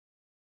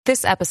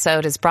This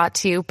episode is brought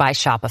to you by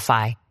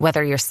Shopify.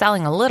 Whether you're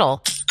selling a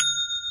little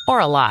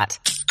or a lot,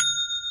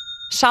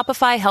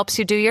 Shopify helps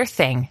you do your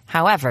thing,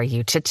 however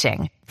you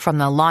cha-ching. From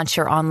the launch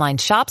your online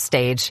shop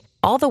stage,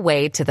 all the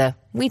way to the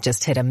we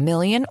just hit 1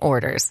 million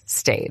orders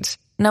stage.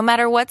 No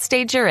matter what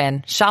stage you're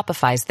in,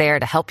 Shopify's there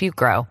to help you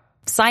grow.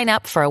 Sign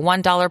up for a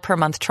 $1 per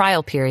month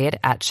trial period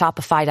at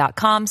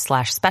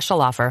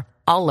shopify.com/special offer,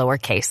 all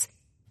lowercase.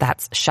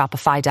 That's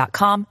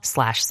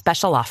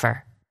shopify.com/special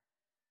offer.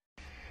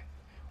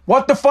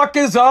 What the fuck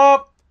is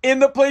up? In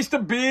the place to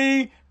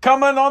be.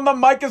 Coming on the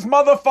mic is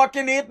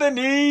motherfucking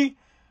Anthony.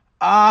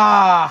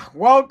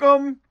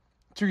 Welcome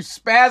to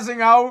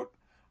Spazzing Out,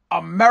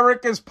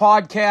 America's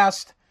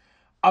podcast,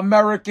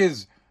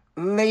 America's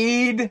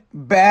laid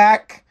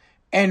back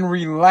and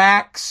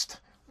relaxed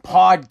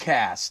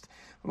podcast.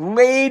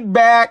 Laid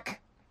back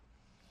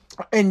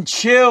and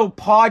chill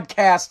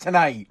podcast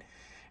tonight.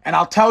 And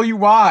I'll tell you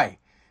why.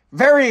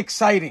 Very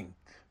exciting.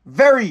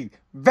 Very,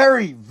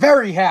 very,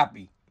 very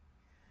happy.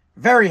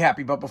 Very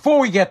happy. But before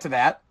we get to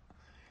that,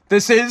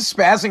 this is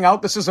Spazzing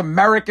Out. This is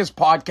America's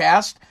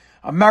podcast.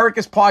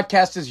 America's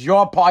podcast is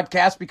your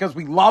podcast because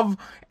we love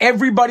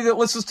everybody that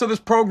listens to this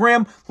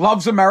program,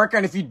 loves America.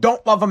 And if you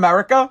don't love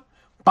America,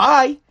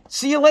 bye.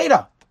 See you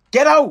later.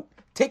 Get out.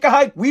 Take a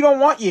hike. We don't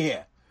want you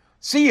here.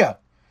 See ya.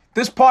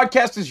 This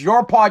podcast is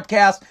your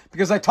podcast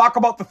because I talk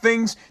about the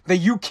things that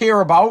you care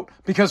about.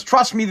 Because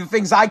trust me, the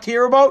things I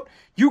care about,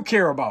 you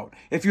care about.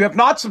 If you have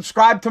not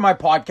subscribed to my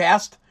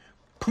podcast,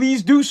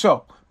 please do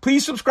so.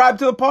 Please subscribe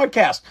to the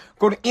podcast.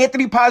 Go to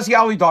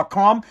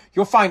anthonypaziali.com.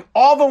 You'll find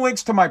all the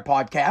links to my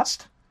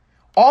podcast.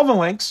 All the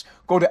links.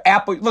 Go to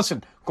Apple.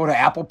 Listen, go to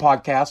Apple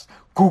Podcast,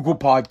 Google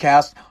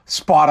Podcast,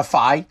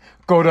 Spotify.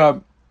 Go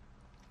to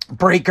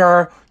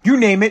Breaker. You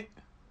name it.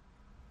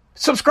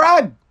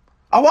 Subscribe.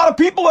 A lot of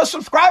people are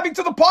subscribing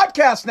to the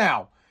podcast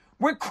now.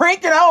 We're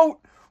cranking out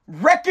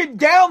record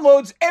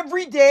downloads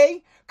every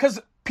day because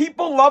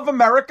people love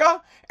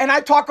America, and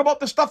I talk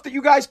about the stuff that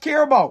you guys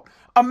care about.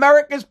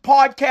 America's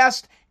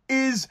podcast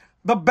is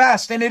the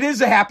best, and it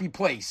is a happy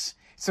place.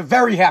 It's a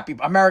very happy,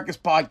 America's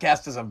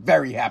podcast is a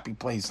very happy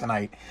place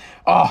tonight.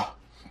 Oh,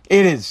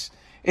 it is.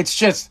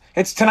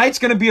 Tonight's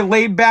going to be you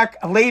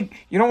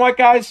know what,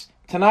 guys?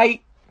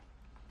 Tonight,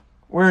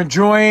 we're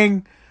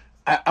enjoying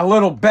a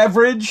little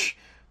beverage,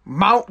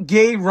 Mount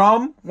Gay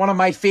rum, one of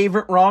my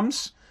favorite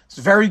rums. It's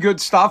very good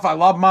stuff. I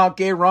love Mount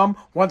Gay rum.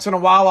 Once in a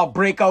while, I'll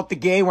break out the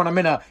gay when I'm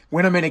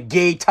in a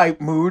gay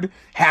type mood.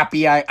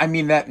 Happy. I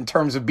mean that in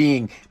terms of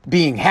being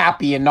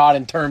happy and not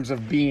in terms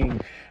of being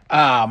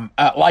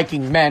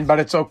liking men. But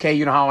it's okay.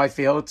 You know how I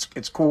feel.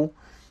 It's cool.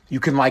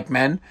 You can like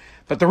men.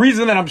 But the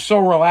reason that I'm so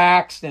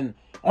relaxed and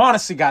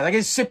honestly, guys, I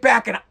can sit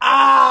back and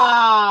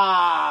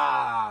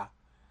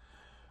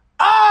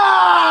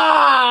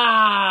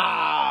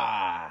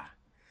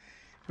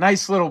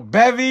nice little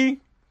bevy.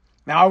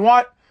 Now I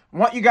want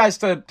you guys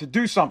to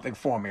do something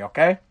for me,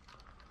 okay?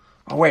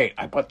 Oh, wait,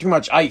 I put too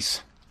much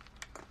ice.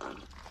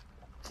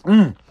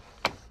 Now,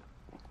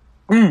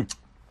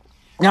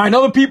 I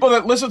know the people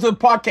that listen to the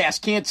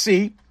podcast can't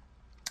see,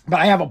 but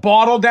I have a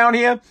bottle down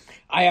here.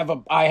 I have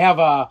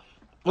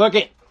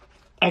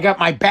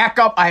my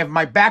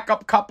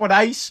backup cup with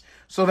ice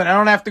so that I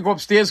don't have to go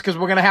upstairs because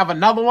we're going to have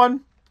another one.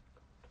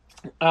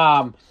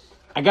 I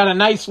got a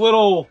nice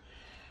little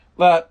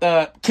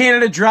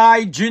Canada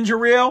Dry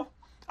ginger ale.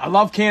 I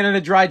love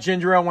Canada Dry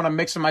ginger ale when I'm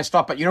mixing my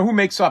stuff, but you know who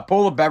makes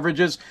Polar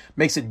Beverages?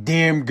 Makes a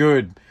damn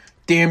good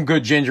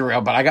ginger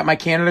ale. But I got my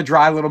Canada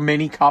Dry little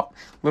mini cup.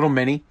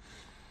 And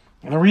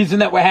the reason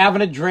that we're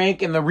having a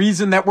drink and the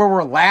reason that we're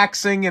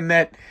relaxing and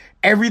that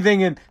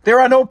everything, and there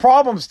are no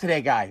problems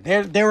today, guy.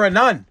 There are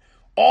none.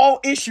 All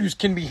issues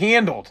can be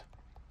handled.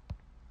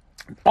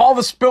 All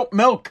the spilt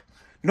milk,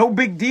 no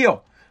big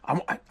deal.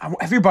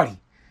 Everybody,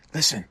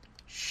 listen.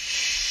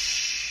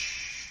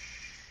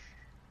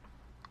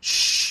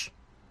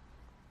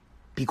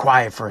 Be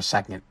quiet for a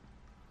second.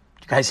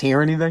 You guys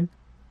hear anything?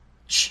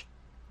 Shh.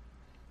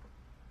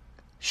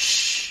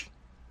 Shh.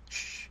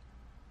 Shh.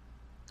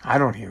 I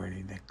don't hear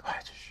anything.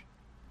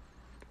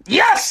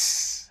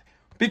 Yes!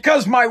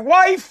 Because my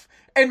wife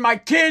and my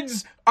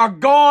kids are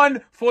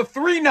gone for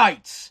 3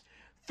 nights.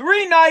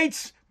 3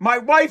 nights, my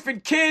wife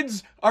and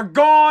kids are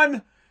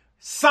gone.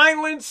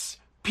 Silence,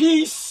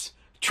 peace,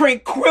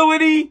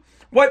 tranquility.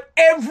 What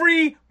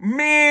every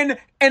man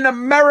in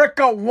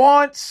America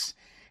wants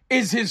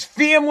is his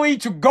family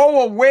to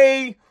go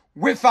away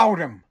without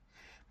him.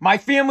 My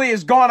family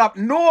has gone up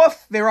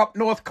north. They're up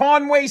North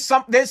Conway.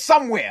 They're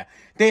somewhere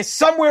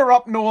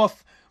up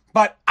north,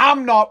 but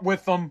I'm not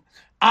with them.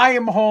 I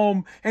am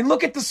home. And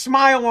look at the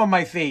smile on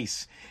my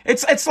face.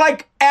 It's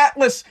like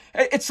Atlas.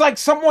 It's like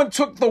someone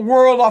took the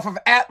world off of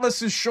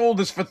Atlas's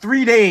shoulders for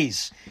 3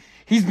 days.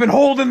 He's been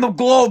holding the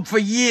globe for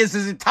years.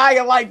 His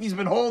entire life he's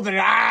been holding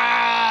it.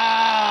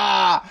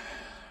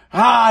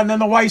 And then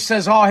the wife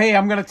says, oh, hey,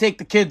 I'm going to take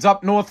the kids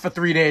up north for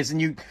 3 days.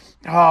 And you,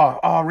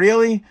 oh,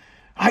 really?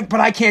 But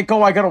I can't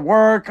go. I got to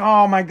work.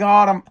 Oh, my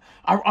God.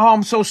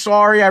 I'm so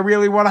sorry. I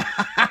really want to.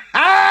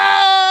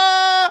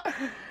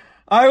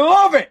 I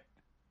love it.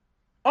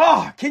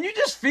 Oh, can you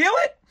just feel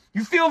it?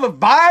 You feel the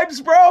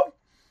vibes, bro?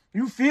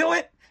 You feel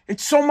it?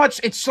 It's so much,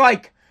 it's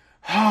like,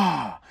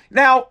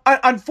 now,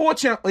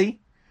 unfortunately,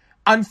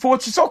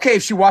 it's okay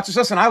if she watches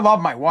us, and I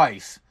love my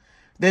wife.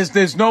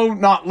 There's no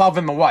not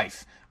loving the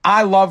wife.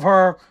 I love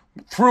her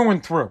through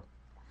and through.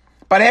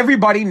 But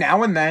everybody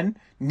now and then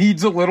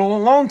needs a little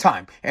alone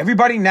time.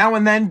 Everybody now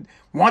and then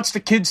wants the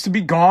kids to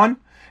be gone.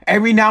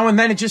 Every now and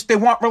then they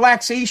want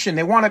relaxation.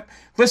 They want to,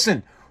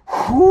 listen,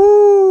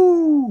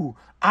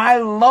 I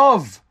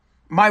love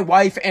my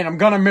wife, and I'm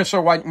going to miss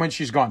her when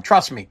she's gone.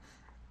 Trust me.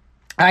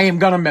 I am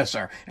going to miss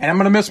her. And I'm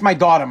going to miss my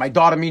daughter. My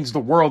daughter means the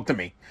world to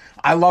me.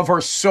 I love her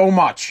so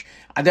much.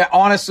 That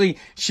honestly,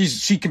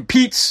 she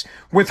competes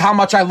with how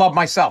much I love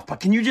myself.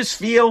 But can you just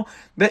feel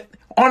that?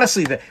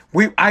 Honestly,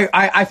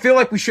 I feel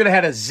like we should have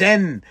had a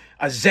Zen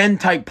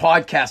type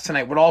podcast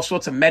tonight with all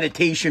sorts of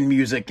meditation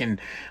music, and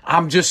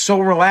I'm just so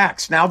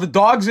relaxed. Now the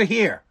dogs are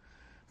here.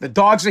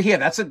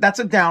 That's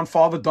a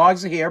downfall. The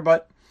dogs are here,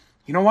 but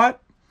you know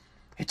what?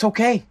 It's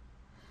okay.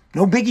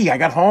 No biggie. I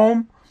got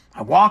home.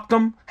 I walked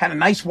them. Had a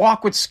nice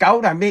walk with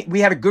Scout.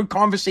 We had a good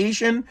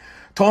conversation.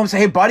 Told him, say,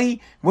 hey, buddy,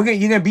 you're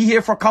going to be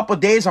here for a couple of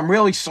days. I'm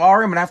really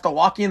sorry. I'm going to have to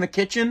lock you in the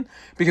kitchen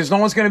because no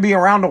one's going to be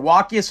around to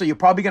walk you, so you're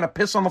probably going to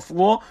piss on the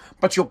floor,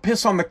 but you'll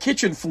piss on the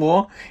kitchen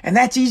floor, and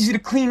that's easy to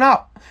clean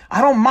up.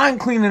 I don't mind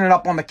cleaning it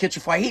up on the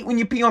kitchen floor. I hate when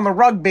you pee on the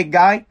rug, big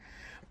guy,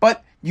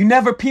 but you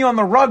never pee on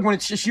the rug when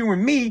it's just you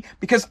and me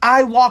because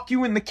I lock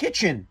you in the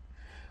kitchen.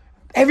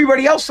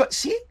 Everybody else,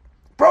 see?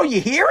 Bro, you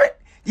hear it?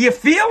 Do you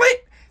feel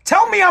it?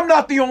 Tell me I'm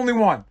not the only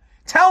one.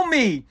 Tell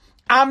me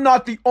I'm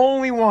not the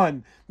only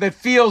one that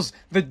feels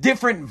the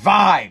different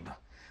vibe.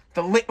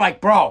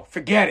 Bro,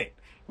 forget it.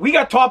 We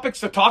got topics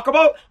to talk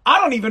about. I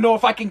don't even know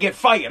if I can get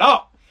fired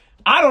up.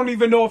 I don't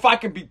even know if I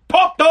can be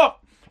pumped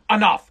up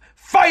enough,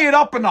 fired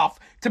up enough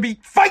to be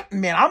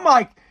fighting, man. I'm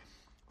like,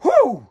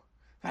 whoo.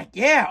 Like,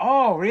 yeah,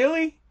 oh,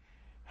 really?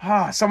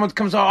 Someone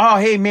comes on,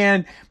 oh, hey,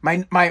 man,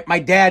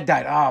 my dad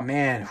died. Oh,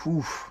 man,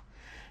 whew.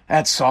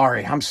 That's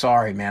sorry. I'm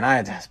sorry, man.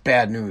 That's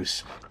bad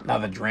news.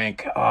 Another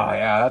drink. Oh,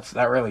 yeah,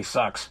 that really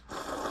sucks.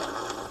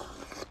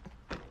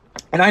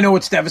 And I know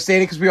it's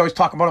devastating because we always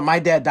talk about it. My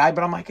dad died,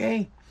 but I'm like,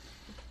 hey,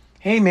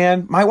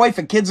 man, my wife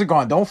and kids are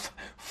gone. Don't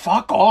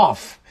fuck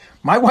off.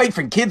 My wife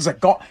and kids are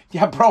gone.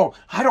 Yeah, bro,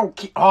 I don't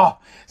care. Oh,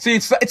 see,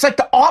 it's like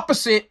the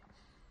opposite.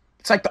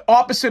 It's like the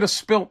opposite of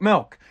spilt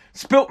milk.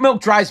 Spilt milk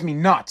drives me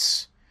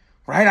nuts,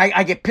 right?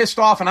 I get pissed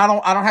off, and I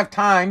don't have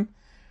time.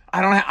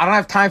 I don't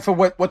have time for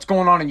what's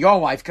going on in your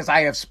life because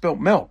I have spilt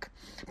milk.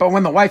 But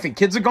when the wife and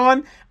kids are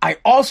gone, I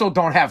also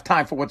don't have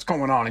time for what's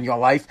going on in your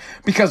life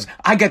because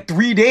I get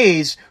 3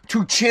 days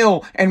to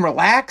chill and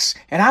relax,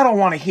 and I don't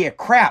want to hear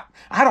crap.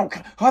 Oh,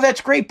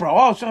 that's great, bro.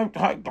 Oh, so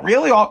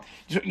really? Oh,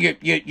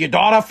 your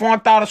daughter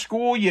flunked out of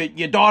school?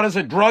 Your daughter's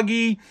a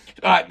druggie?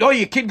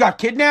 Your kid got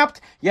kidnapped?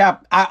 Yeah,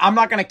 I'm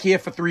not going to care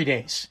for 3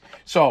 days.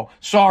 So,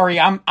 sorry,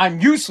 I'm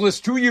useless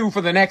to you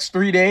for the next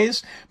 3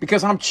 days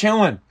because I'm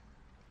chilling.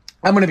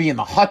 I'm going to be in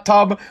the hot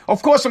tub.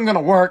 Of course, I'm going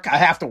to work. I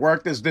have to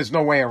work. There's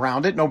no way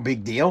around it. No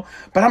big deal.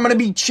 But I'm going to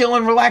be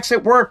chilling, relax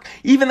at work.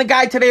 Even the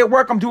guy today at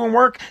work, I'm doing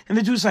work, and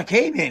the dude's like,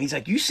 hey, man, he's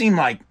like, you seem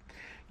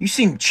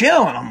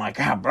chill. And I'm like,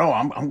 bro,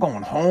 I'm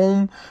going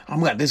home.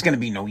 There's going to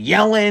be no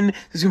yelling.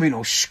 There's going to be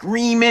no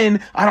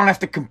screaming. I don't have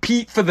to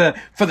compete for the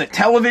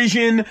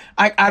television.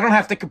 I don't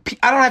have to compete.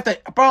 I don't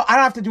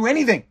have to do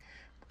anything.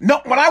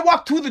 No, when I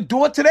walked through the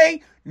door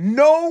today,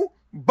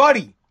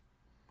 nobody,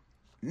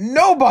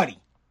 no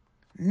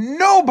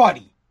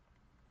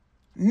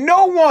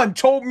one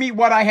told me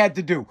what I had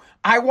to do.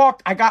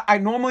 I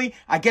normally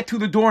get to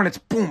the door and it's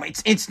boom,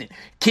 it's instant.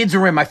 Kids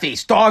are in my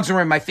face. Dogs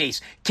are in my face.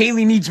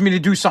 Kaylee needs me to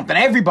do something.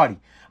 Everybody.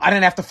 I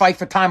didn't have to fight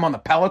for time on the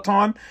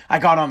Peloton. I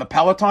got on the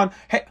Peloton.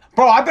 Hey,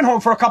 bro, I've been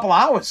home for a couple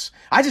hours.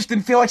 I just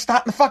didn't feel like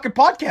starting the fucking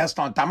podcast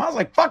on time. I was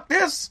like, fuck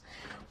this.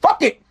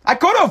 Fuck it. I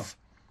could have.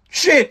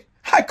 Shit.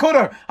 I could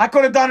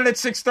have done it at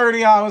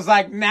 6:30. I was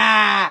like,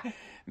 nah,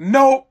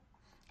 nope.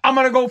 I'm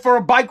going to go for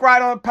a bike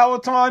ride on a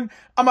Peloton.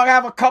 I'm going to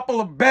have a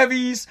couple of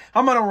bevies.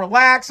 I'm going to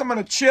relax. I'm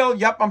going to chill.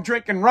 Yep, I'm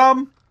drinking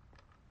rum.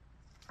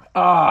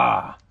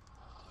 Let's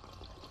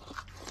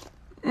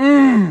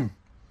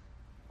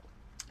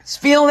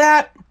feel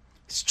that.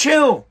 Let's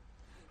chill.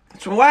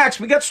 Let's relax.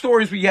 We got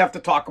stories we have to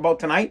talk about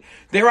tonight.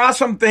 There are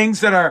some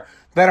things that are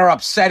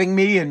upsetting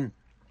me and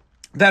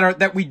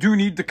that we do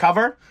need to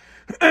cover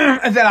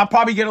and that I'll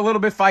probably get a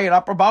little bit fired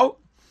up about.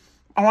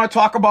 I want to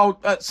talk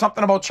about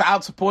something about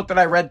child support that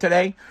I read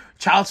today.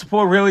 Child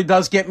support really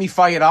does get me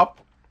fired up.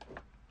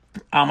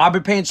 I've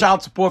been paying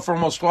child support for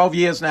almost 12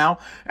 years now,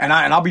 and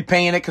I'll be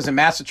paying it because in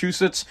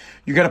Massachusetts,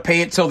 you got to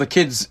pay it till the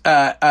kid's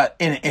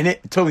in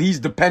it, till he's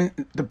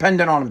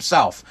dependent on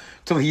himself,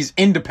 till he's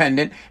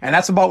independent, and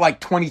that's about like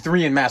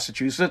 23 in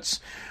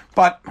Massachusetts.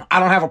 But I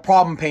don't have a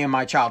problem paying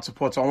my child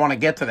support, so I want to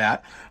get to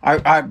that.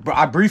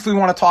 I briefly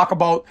want to talk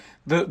about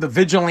the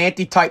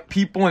vigilante type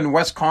people in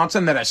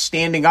Wisconsin that are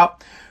standing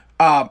up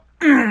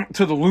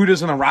to the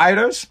looters and the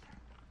rioters.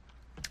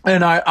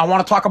 And I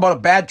want to talk about a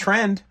bad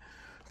trend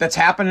that's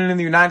happening in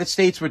the United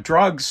States with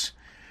drugs.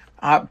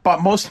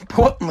 But most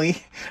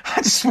importantly,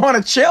 I just want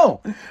to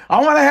chill.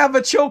 I want to have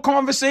a chill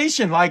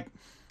conversation. Like,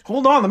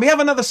 hold on, let me have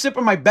another sip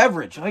of my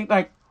beverage.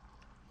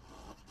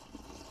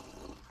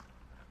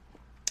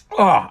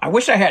 Oh, I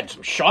wish I had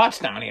some shots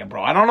down here,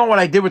 bro. I don't know what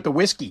I did with the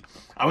whiskey.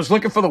 I was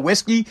looking for the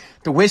whiskey.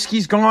 The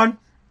whiskey's gone.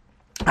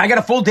 I got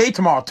a full day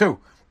tomorrow, too.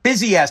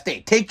 Busy ass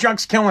day. Take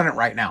Junk's killing it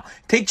right now.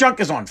 Take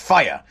Junk is on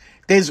fire.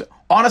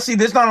 Honestly,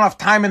 there's not enough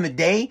time in the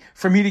day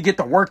for me to get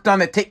the work done.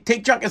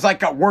 Take Junk is like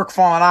got work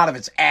falling out of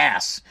its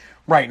ass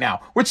right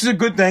now, which is a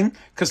good thing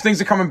because things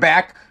are coming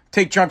back.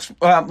 Take Junk's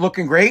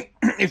looking great.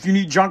 If you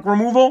need junk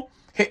removal,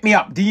 hit me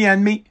up.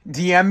 DM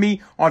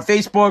me on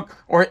Facebook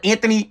or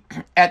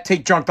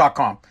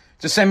Anthony@takejunk.com.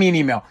 Just send me an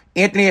email.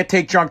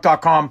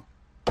 Anthony@takejunk.com,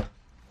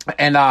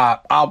 and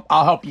I'll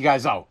help you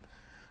guys out.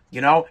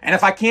 And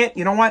if I can't,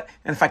 you know what?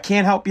 And if I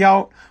can't help you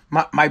out,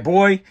 my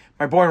boy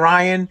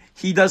Ryan,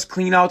 he does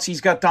clean outs.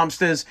 He's got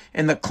dumpsters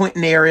in the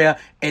Clinton area.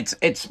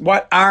 It's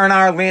what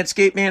R&R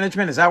Landscape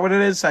Management. Is that what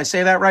it is? Did I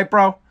say that right,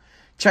 bro?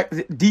 Check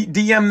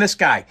DM this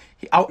guy.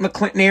 Out in the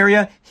Clinton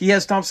area, he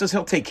has dumpsters.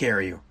 He'll take care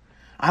of you.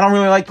 I don't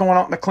really like going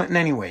out in the Clinton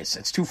anyways.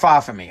 It's too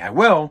far for me. I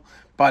will,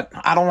 but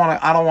I don't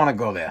want to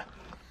go there.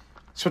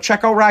 So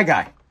check out Rye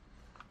Guy.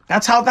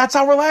 That's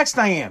how relaxed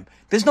I am.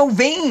 There's no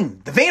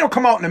vein. The vein will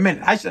come out in a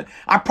minute.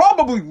 I'm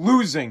probably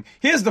losing.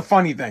 Here's the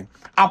funny thing.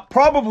 I'm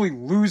probably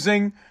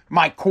losing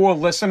my core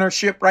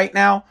listenership right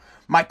now.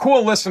 My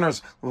core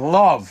listeners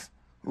love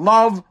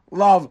to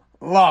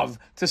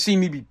see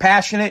me be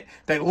passionate.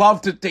 They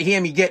love to hear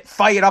me get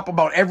fired up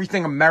about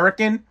everything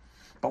American.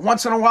 But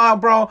once in a while,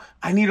 bro,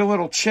 I need a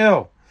little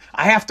chill.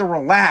 I have to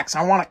relax.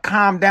 I want to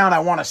calm down. I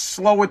want to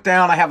slow it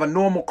down. I have a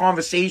normal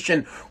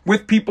conversation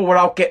with people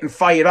without getting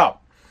fired up.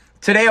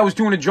 Today I was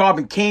doing a job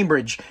in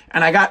Cambridge,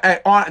 and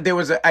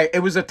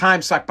it was a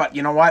time suck, but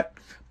you know what?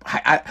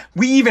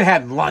 We even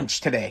had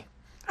lunch today.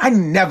 I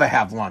never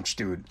have lunch,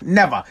 dude.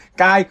 Never.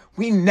 Guy,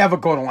 we never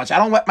go to lunch. I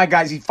don't let my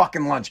guys eat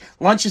fucking lunch.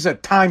 Lunch is a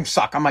time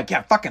suck. I'm like,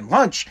 yeah, fucking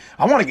lunch.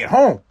 I want to get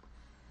home.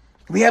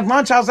 We had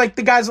lunch. I was like,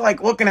 the guys are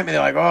like looking at me.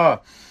 They're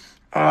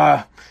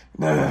like,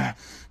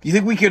 you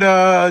think we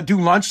could do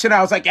lunch today?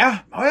 I was like, yeah.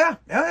 Oh,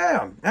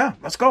 yeah.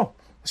 Let's go.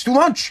 Let's do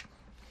lunch.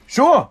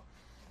 Sure.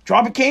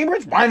 Job at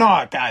Cambridge? Why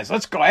not, guys?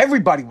 Let's go.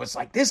 Everybody was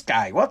like, this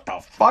guy, what the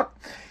fuck?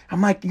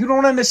 I'm like, you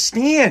don't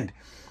understand.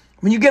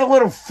 When you get a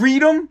little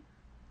freedom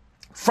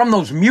from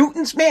those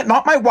mutants, man,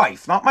 not my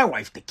wife,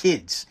 the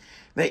kids.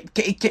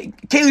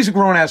 Kaylee's a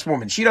grown-ass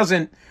woman.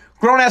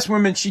 Grown-ass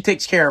woman, she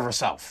takes care of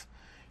herself.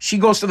 She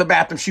goes to the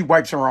bathroom, she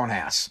wipes her own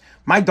ass.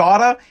 My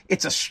daughter,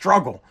 it's a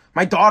struggle.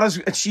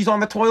 She's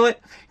on the toilet.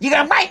 You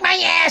gotta wipe my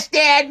ass,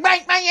 Dad,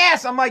 wipe my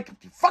ass. I'm like,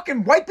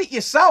 fucking wipe it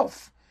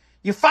yourself.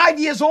 You're 5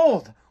 years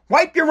old.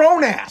 Wipe your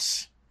own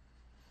ass.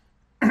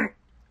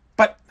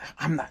 But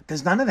I'm not.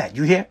 There's none of that.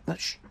 You hear?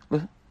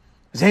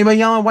 Is anybody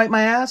yelling, wipe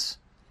my ass?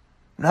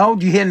 No?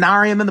 Do you hear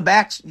Narium in the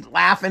back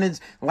laughing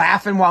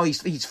while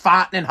he's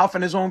farting and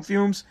huffing his own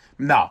fumes?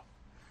 No.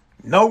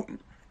 Nope.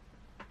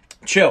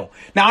 Chill.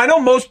 Now, I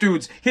know most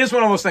dudes, here's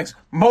one of those things.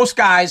 Most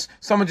guys,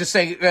 someone just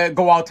say,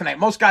 go out tonight.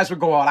 Most guys would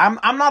go out. I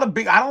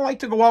don't like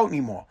to go out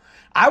anymore.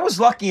 I was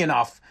lucky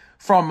enough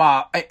from,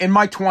 in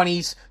my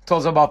 20s till I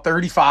was about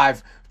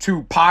 35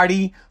 to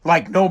party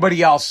like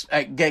nobody else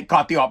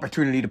got the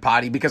opportunity to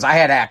party because I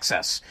had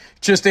access.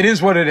 Just, it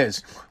is what it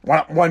is.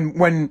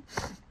 When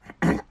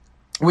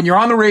you're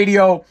on the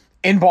radio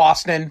in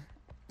Boston,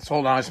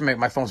 hold on, I just make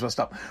my phone's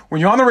messed up.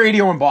 When you're on the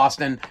radio in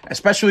Boston,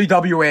 especially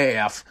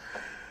WAAF,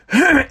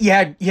 you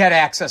had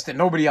access that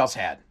nobody else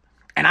had.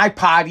 And I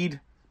partied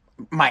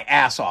my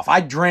ass off. I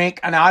drank,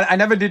 and I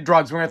never did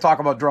drugs. We're going to talk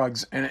about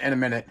drugs in a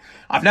minute.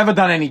 I've never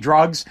done any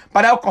drugs,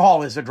 but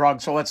alcohol is a drug,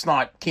 so let's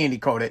not candy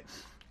coat it.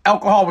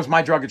 Alcohol was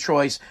my drug of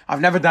choice. I've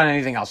never done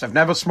anything else. I've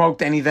never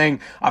smoked anything.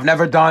 I've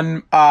never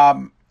done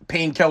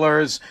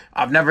painkillers.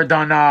 I've never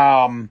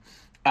done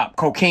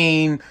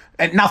cocaine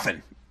and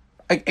nothing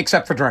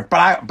except for drink.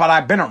 But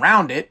I've been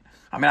around it.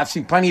 I mean, I've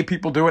seen plenty of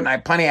people do it, and I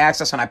have plenty of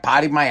access, and I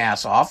partied my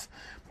ass off.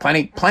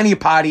 Plenty of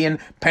partying,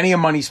 plenty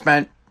of money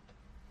spent.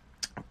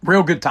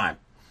 Real good time.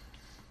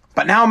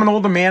 But now I'm an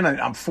older man.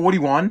 I'm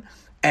 41,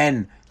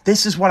 and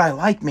this is what I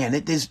like, man.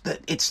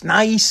 It's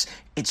nice.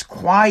 It's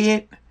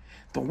quiet.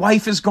 The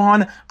wife is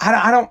gone.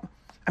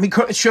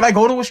 Should I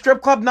go to a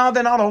strip club? No,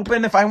 they're not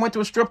open. If I went to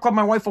a strip club,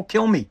 my wife will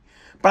kill me.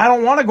 But I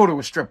don't want to go to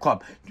a strip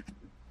club.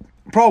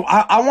 Bro,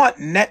 I want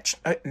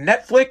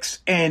Netflix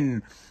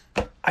and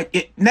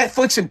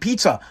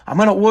pizza. I'm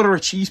going to order a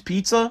cheese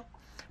pizza.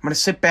 I'm going to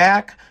sit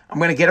back. I'm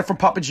going to get it from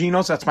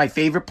Papagino's. That's my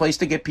favorite place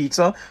to get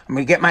pizza. I'm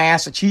going to get my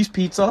ass a cheese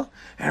pizza.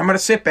 And I'm going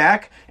to sit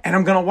back and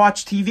I'm going to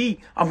watch TV.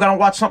 I'm going to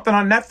watch something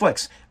on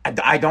Netflix.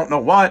 I don't know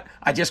what.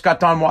 I just got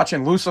done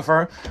watching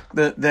Lucifer.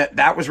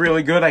 That was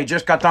really good. I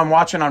just got done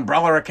watching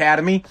Umbrella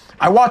Academy.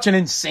 I watch an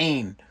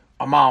insane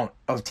amount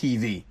of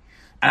TV.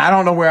 And I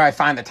don't know where I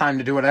find the time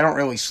to do it. I don't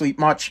really sleep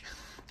much.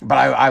 But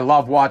I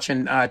love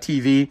watching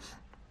TV.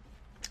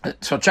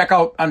 So check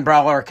out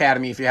Umbrella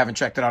Academy if you haven't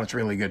checked it out. It's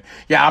really good.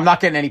 Yeah, I'm not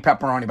getting any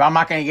pepperoni, but I'm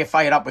not going to get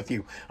fired up with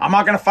you. I'm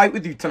not going to fight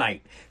with you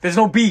tonight. There's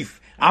no beef.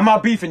 I'm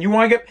not beefing. You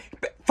want to get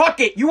fuck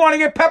it. You want to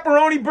get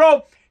pepperoni,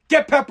 bro?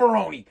 Get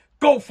pepperoni.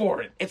 Go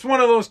for it. It's one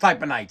of those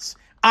type of nights.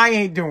 I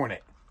ain't doing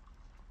it.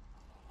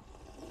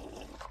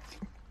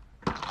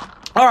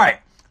 All right.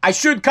 I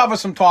should cover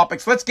some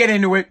topics. Let's get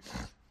into it.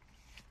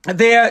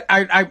 There,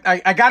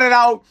 I got it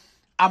out.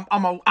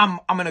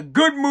 I'm in a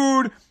good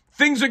mood.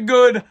 Things are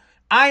good.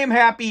 I am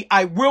happy.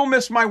 I will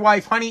miss my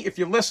wife, honey. If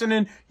you're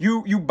listening,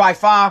 you by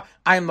far,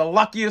 I am the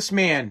luckiest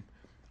man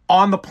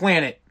on the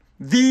planet.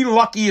 The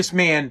luckiest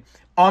man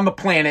on the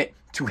planet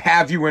to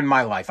have you in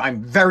my life.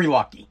 I'm very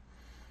lucky.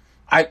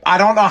 I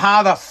don't know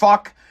how the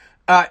fuck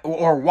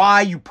or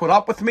why you put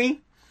up with me.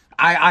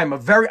 I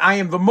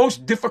am the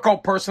most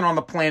difficult person on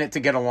the planet to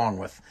get along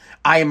with.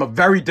 I am a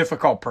very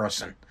difficult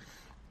person.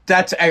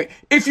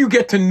 If you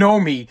get to know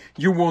me,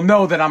 you will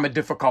know that I'm a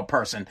difficult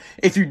person.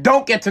 If you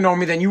don't get to know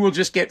me, then you will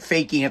just get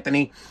fake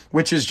Anthony,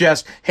 which is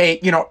just, hey,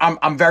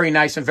 I'm very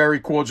nice and very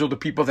cordial to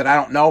people that I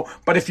don't know.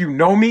 But if you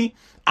know me,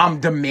 I'm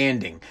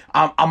demanding.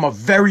 I'm a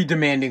very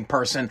demanding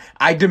person.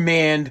 But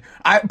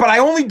I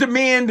only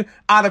demand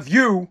out of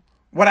you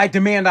what I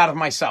demand out of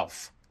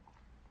myself.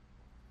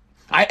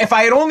 If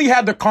I had only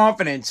had the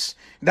confidence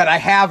that I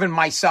have in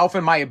myself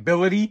and my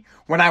ability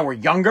when I were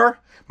younger,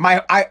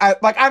 my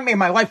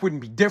life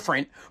wouldn't be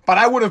different, but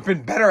I would have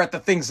been better at the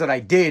things that I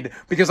did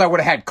because I would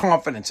have had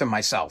confidence in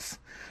myself.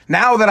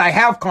 Now that I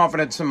have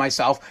confidence in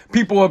myself,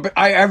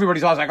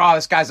 everybody's always like, oh,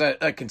 this guy's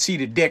a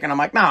conceited dick. And I'm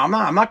like, no,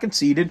 I'm not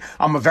conceited.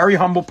 I'm a very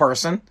humble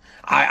person.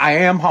 I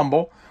am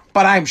humble,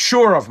 but I'm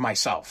sure of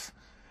myself.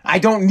 I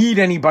don't need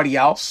anybody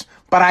else,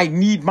 but I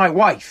need my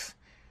wife.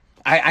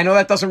 I know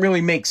that doesn't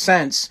really make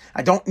sense.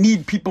 I don't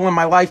need people in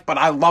my life, but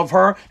I love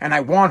her and I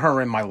want her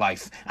in my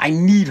life. I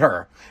need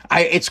her.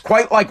 It's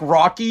quite like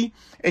Rocky.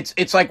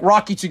 It's like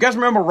Rocky 2. You guys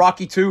remember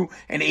Rocky 2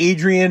 and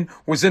Adrian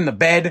was in the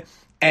bed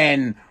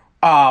and,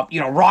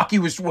 Rocky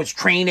was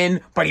training,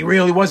 but he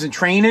really wasn't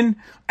training.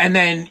 And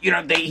then,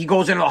 he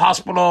goes into the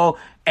hospital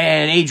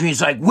and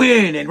Adrian's like,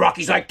 win. And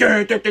Rocky's like,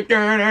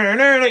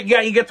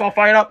 he gets all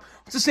fired up.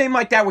 It's the same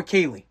like that with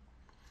Kaylee.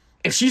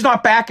 If she's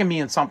not backing me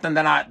in something,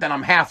 then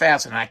I'm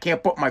half-assing and I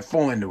can't put my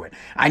full into it.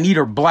 I need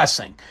her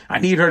blessing. I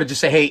need her to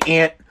just say, hey,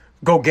 Aunt,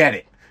 go get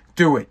it.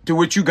 Do it. Do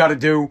what you got to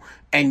do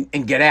and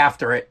get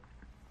after it.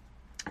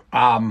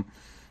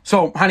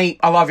 So, honey,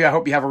 I love you. I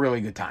hope you have a really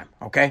good time,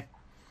 okay?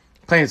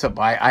 Plain and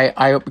simple. I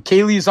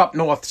Kaylee's up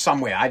north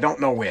somewhere. I don't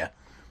know where.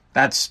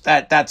 That's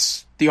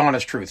the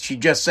honest truth. She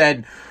just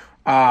said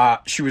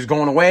she was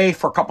going away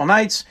for a couple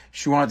nights.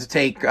 She wanted to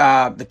take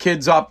the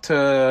kids up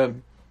to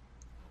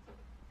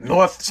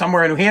north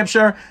somewhere in New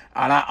Hampshire,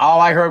 and all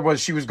I heard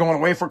was she was going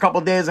away for a couple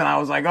of days, and I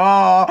was like,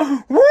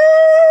 oh, woo,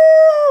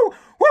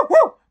 woo,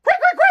 woo,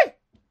 great.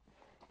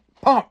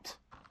 Pumped.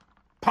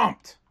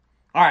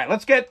 All right,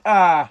 let's cover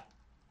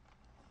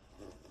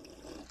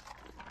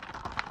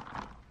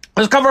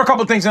a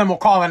couple of things, and then we'll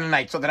call it a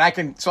night so I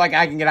can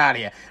get out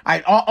of here.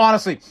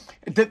 Honestly,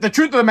 the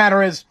truth of the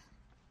matter is,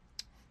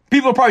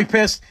 people are probably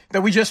pissed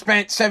that we just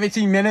spent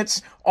 17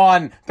 minutes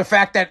on the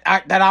fact that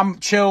I'm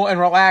chill and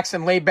relaxed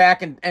and laid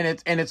back and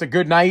it's a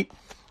good night.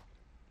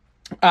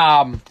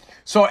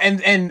 So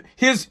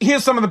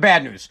here's some of the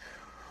bad news.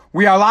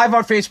 We are live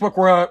on Facebook.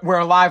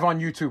 We're live on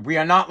YouTube. We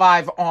are not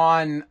live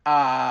on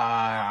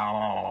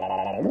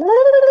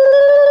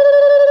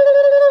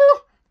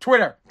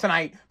Twitter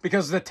tonight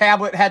because the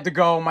tablet had to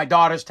go. My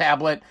daughter's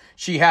tablet.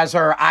 She has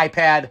her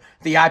iPad.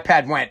 The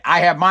iPad went.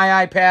 I have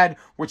my iPad,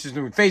 which is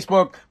doing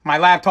Facebook. My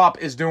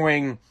laptop is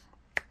doing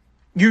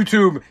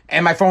YouTube,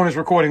 and my phone is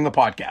recording the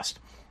podcast.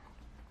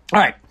 All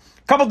right.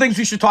 A couple things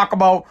we should talk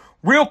about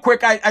real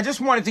quick. I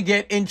just wanted to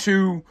get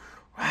into,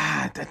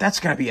 that's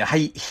going to be a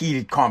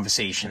heated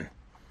conversation.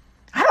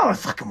 I don't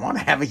fucking want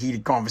to have a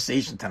heated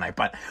conversation tonight,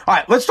 but all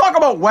right, let's talk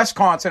about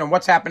Wisconsin and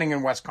what's happening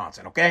in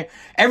Wisconsin, okay?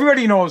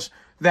 Everybody knows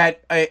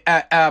that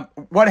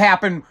what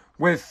happened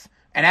with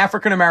an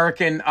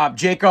African-American,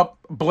 Jacob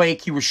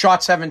Blake. He was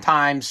shot 7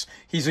 times.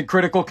 He's in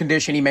critical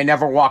condition. He may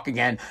never walk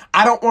again.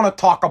 I don't want to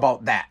talk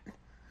about that.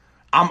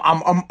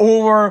 I'm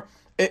over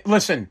it.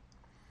 Listen,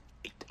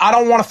 I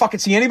don't want to fucking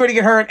see anybody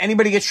get hurt,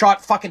 anybody get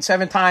shot fucking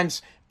 7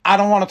 times. I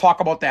don't want to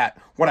talk about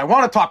that. What I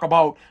want to talk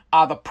about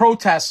are the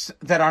protests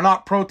that are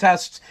not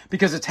protests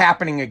because it's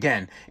happening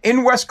again.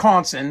 In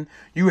Wisconsin,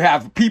 you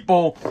have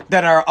people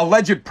that are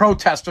alleged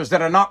protesters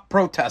that are not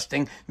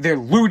protesting. They're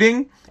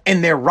looting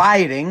and they're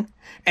rioting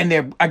and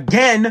they're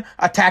again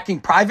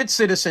attacking private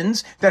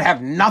citizens that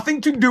have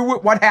nothing to do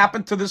with what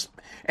happened to this.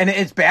 And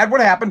it's bad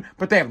what happened,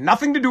 but they have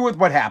nothing to do with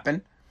what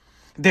happened.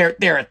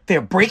 They're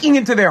breaking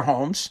into their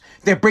homes.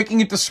 They're breaking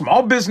into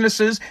small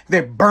businesses.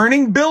 They're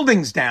burning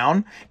buildings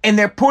down, and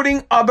they're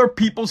putting other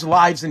people's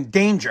lives in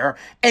danger.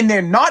 And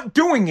they're not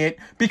doing it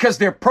because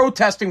they're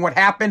protesting what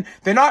happened.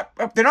 They're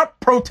not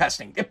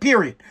protesting.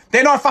 Period.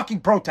 They're not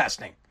fucking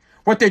protesting.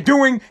 What they're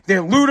doing,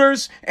 they're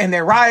looters and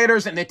they're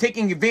rioters, and they're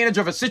taking advantage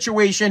of a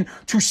situation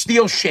to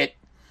steal shit.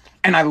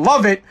 And I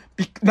love it.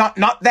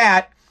 Not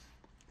that,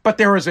 but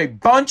there is a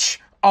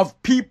bunch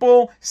of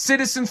people,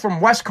 citizens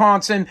from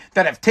Wisconsin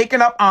that have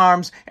taken up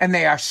arms, and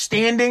they are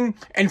standing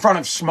in front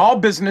of small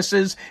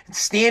businesses,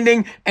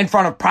 standing in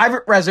front of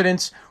private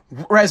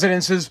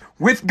residences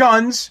with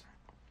guns.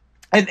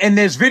 And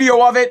there's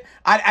video of it.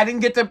 I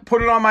didn't get to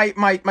put it on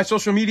my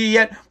social media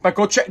yet, but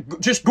go check,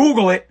 just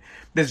Google it.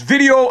 There's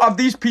video of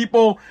these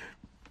people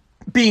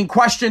being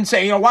questioned,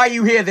 saying, why are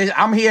you here?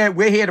 I'm here.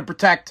 We're here to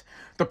protect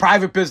the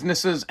private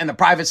businesses and the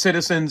private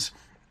citizens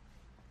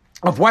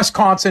of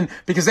Wisconsin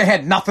because they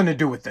had nothing to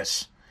do with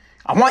this.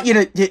 I want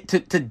you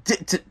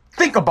to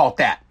think about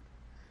that.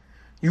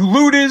 You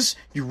looters,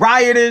 you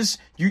rioters,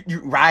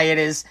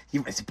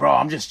 bro,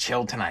 I'm just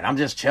chill tonight. I'm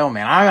just chill,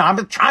 man.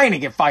 I'm trying to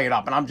get fired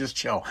up, and I'm just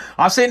chill.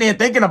 I'm sitting here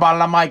thinking about it.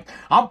 I'm like,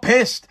 I'm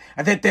pissed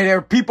that there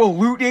are people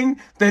looting,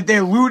 that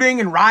they're looting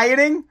and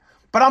rioting.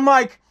 But I'm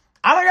like,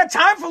 I don't got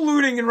time for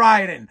looting and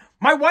rioting.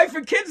 My wife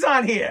and kids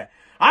on here.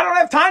 I don't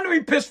have time to be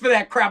pissed for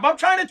that crap. I'm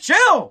trying to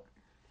chill.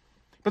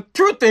 But the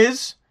truth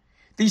is,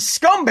 these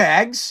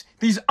scumbags,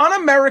 these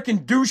un-American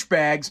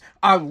douchebags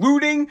are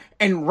looting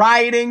and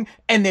rioting,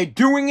 and they're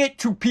doing it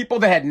to people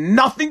that had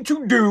nothing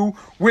to do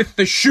with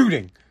the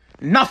shooting.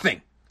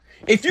 Nothing.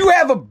 If you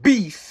have a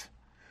beef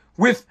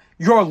with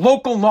your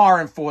local law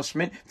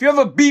enforcement, if you have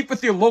a beef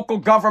with your local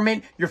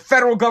government, your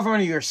federal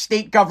government, or your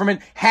state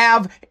government,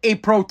 have a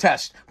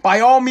protest. By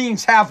all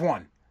means, have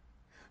one.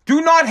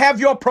 Do not have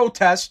your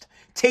protest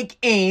take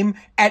aim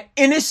at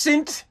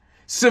innocent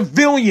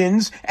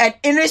civilians, at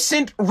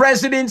innocent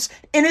residents,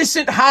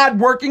 innocent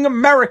hardworking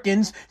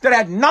Americans that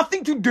had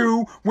nothing to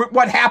do with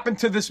what happened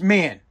to this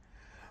man.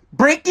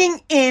 Breaking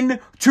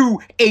into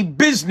a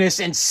business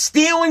and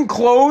stealing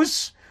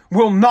clothes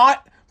will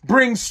not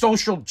bring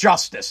social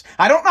justice.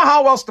 I don't know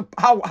how else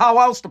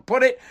to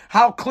put it,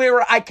 how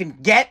clearer I can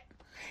get.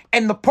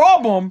 And the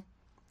problem,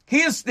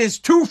 there's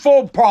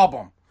twofold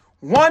problem.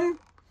 One,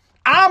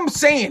 I'm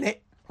saying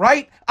it,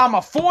 right? I'm a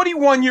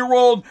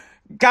 41-year-old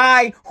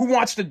guy who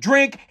wants to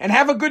drink and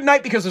have a good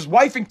night because his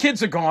wife and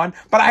kids are gone,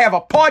 but I have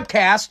a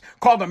podcast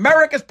called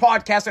America's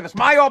Podcast, and it's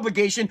my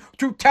obligation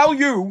to tell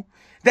you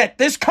that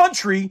this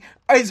country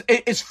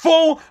is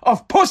full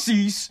of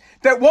pussies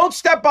that won't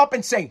step up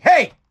and say,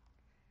 hey,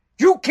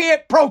 you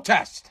can't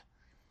protest.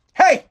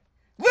 Hey,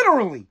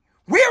 literally,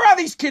 where are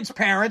these kids'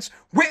 parents?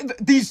 Where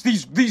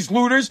these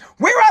looters?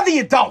 Where are the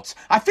adults?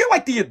 I feel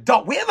like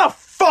where the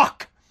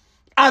fuck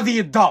are the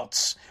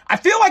adults? I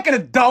feel like an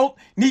adult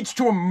needs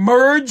to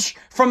emerge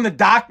from the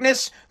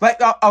darkness, like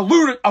a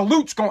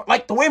loot's going,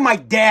 like the way my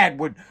dad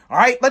would. All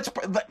right,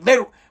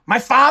 my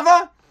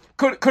father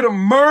could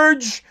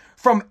emerge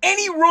from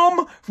any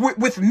room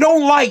with no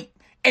light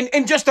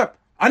and just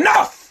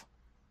enough,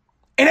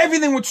 and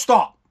everything would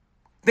stop.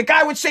 The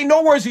guy would say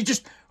no words.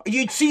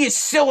 You'd see his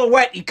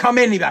silhouette. He'd come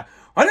in. He'd be like,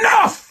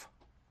 enough.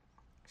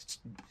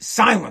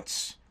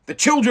 Silence. The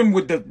children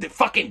would the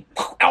fucking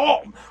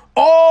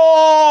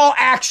all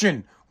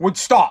action would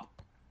stop.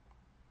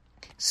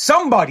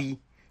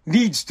 Somebody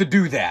needs to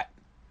do that.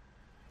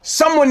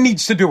 Someone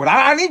needs to do it.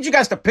 I need you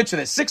guys to picture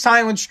this. 6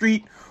 Highland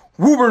Street,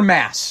 Woburn,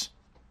 Mass.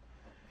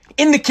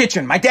 In the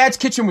kitchen. My dad's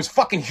kitchen was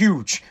fucking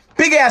huge.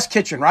 Big ass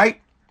kitchen, right?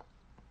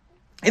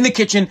 In the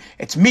kitchen,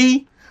 it's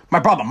me, my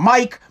brother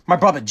Mike, my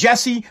brother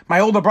Jesse, my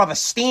older brother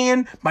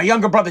Stan, my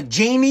younger brother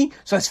Jamie.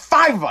 So there's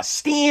 5 of us.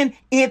 Stan,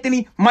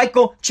 Anthony,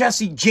 Michael,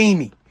 Jesse,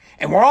 Jamie.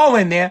 And we're all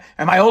in there,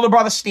 and my older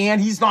brother Stan,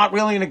 he's not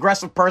really an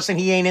aggressive person.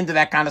 He ain't into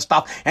that kind of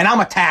stuff, and I'm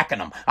attacking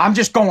him. I'm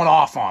just going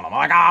off on him.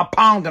 Like, I'm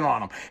pounding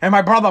on him. And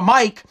my brother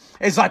Mike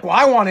is like, well,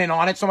 I want in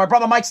on it, so my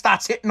brother Mike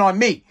starts hitting on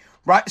me,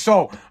 right?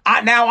 So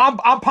now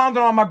I'm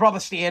pounding on my brother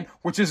Stan,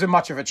 which isn't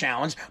much of a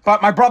challenge,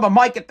 but my brother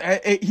Mike,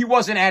 he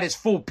wasn't at his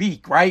full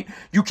peak, right?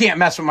 You can't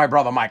mess with my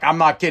brother Mike. I'm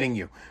not kidding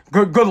you.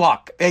 Good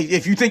luck.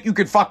 If you think you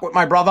could fuck with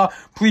my brother,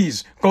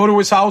 please go to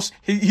his house.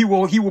 He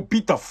will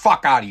beat the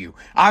fuck out of you.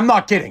 I'm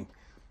not kidding.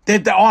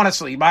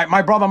 Honestly,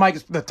 my brother Mike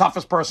is the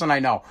toughest person I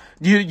know.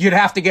 You'd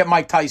have to get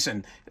Mike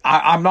Tyson.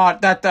 I'm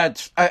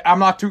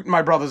not tooting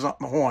my brother's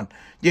horn.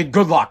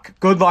 Good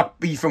luck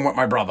beefing with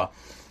my brother.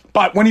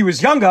 But when he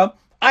was younger,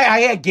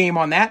 I had game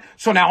on that.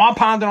 So now I'm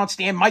pounding on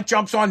Stan. Mike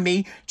jumps on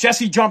me.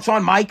 Jesse jumps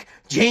on Mike.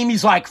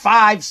 Jamie's like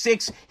 5,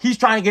 6. He's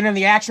trying to get in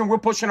the action. We're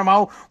pushing him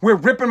out. We're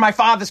ripping my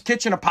father's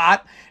kitchen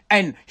apart,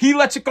 and he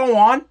lets it go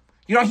on.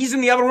 You know, he's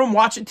in the other room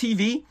watching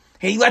TV.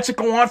 He lets it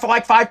go on for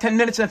like 5-10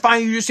 minutes, and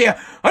finally you just hear,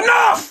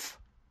 enough!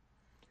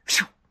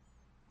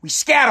 We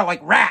scatter like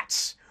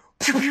rats.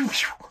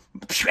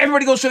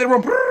 Everybody goes to their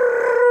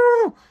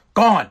room.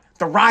 Gone.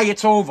 The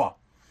riot's over.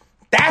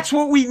 That's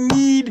what we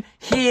need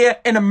here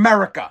in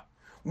America.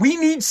 We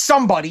need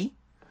somebody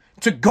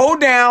to go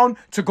down,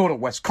 to go to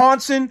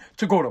Wisconsin,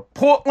 to go to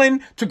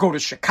Portland, to go to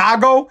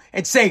Chicago,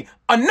 and say,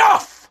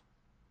 enough!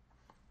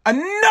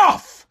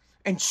 Enough!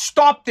 And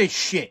stop this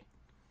shit.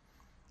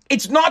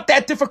 It's not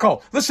that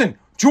difficult. Listen,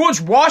 George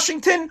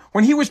Washington,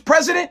 when he was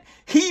president,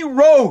 he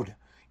rode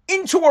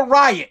into a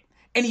riot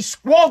and he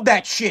squalled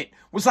that shit.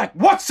 Was like,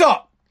 what's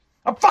up?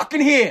 I'm fucking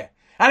here.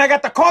 And I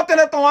got the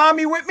Continental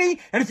Army with me.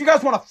 And if you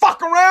guys want to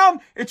fuck around,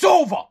 it's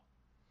over.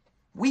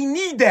 We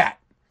need that.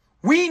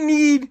 We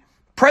need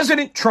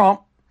President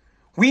Trump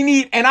We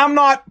need, and I'm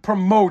not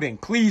promoting,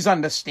 please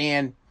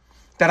understand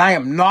that I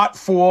am not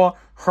for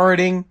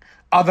hurting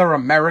other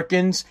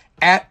Americans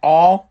at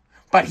all,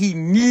 but he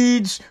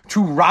needs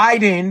to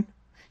ride in.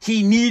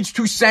 He needs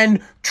to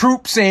send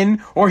troops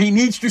in, or he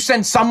needs to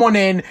send someone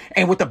in,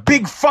 and with a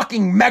big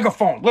fucking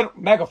megaphone, little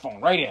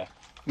megaphone right here.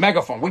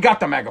 Megaphone. We got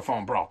the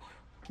megaphone, bro.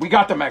 We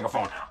got the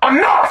megaphone.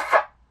 Enough!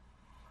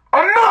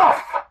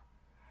 Enough!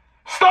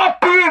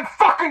 Stop being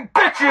fucking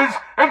bitches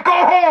and go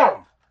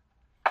home!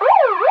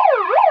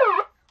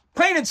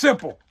 Plain and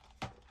simple.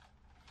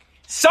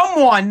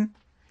 Someone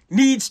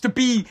needs to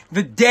be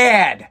the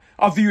dad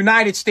of the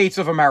United States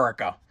of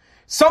America.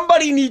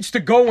 Somebody needs to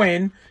go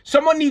in.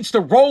 Someone needs to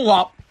roll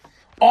up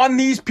on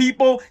these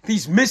people,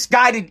 these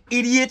misguided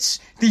idiots,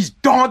 these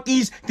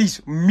donkeys,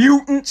 these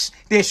mutants.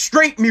 They're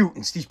straight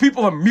mutants. These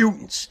people are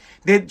mutants.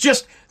 They're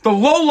just the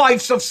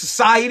lowlifes of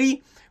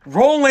society.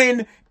 Roll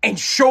in and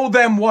show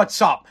them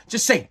what's up.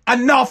 Just say,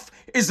 enough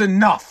is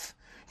enough.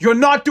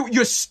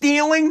 You're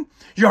stealing.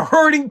 You're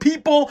hurting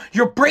people.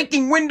 You're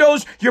breaking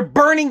windows. You're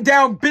burning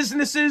down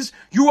businesses.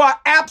 You are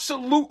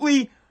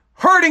absolutely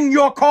hurting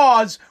your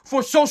cause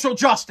for social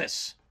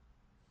justice.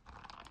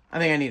 I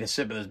think I need a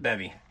sip of this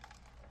bevy.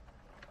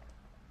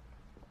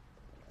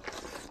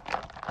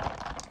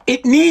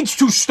 It needs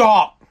to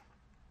stop.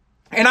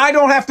 And I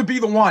don't have to be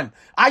the one.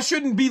 I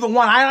shouldn't be the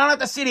one. I don't have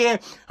to sit here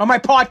on my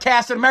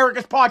podcast, and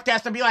America's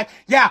Podcast, and be like,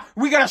 yeah,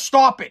 we got to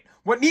stop it.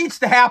 What needs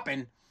to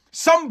happen,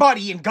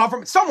 somebody in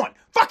government,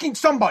 fucking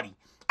somebody.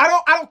 I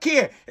don't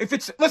care if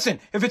it's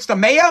the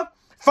mayor,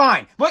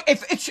 fine. Look,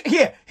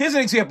 here's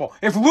an example.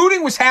 If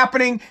looting was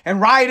happening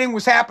and rioting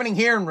was happening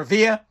here in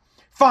Revere,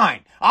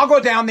 fine. I'll go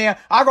down there.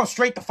 I'll go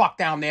straight the fuck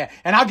down there,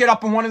 and I'll get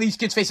up in one of these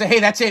kids' face and say,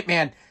 hey, that's it,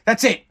 man.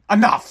 That's it.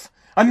 Enough.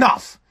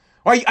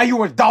 Are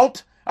you an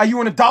adult? Are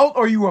you an adult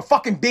or are you a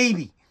fucking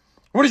baby?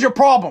 What is your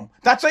problem?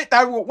 That's it.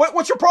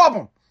 What's your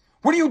problem?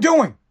 What are you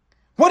doing?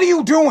 What are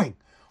you doing?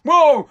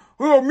 Whoa,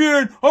 oh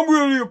man, I'm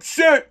really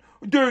upset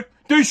that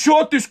they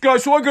shot this guy,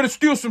 so I gotta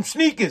steal some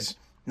sneakers.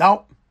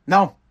 No.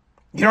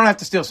 You don't have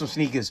to steal some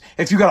sneakers.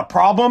 If you got a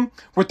problem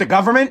with the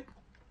government,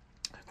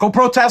 go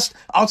protest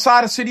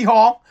outside of City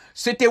Hall.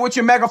 Sit there with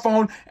your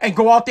megaphone and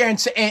go out there and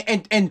say,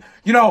 and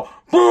you know,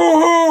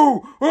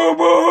 boo-hoo,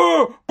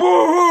 boo-hoo,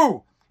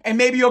 boo-hoo. And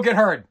maybe you'll get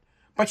heard.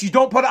 But you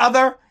don't put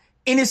other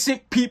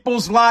innocent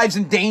people's lives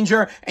in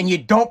danger, and you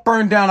don't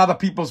burn down other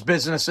people's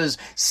businesses.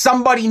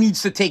 Somebody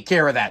needs to take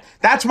care of that.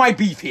 That's my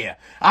beef here.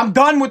 I'm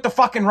done with the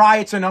fucking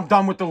riots, and I'm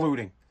done with the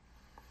looting.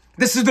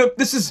 This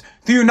is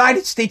the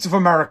United States of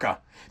America.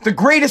 The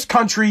greatest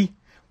country,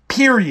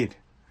 period.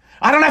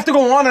 I don't have to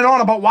go on and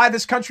on about why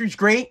this country's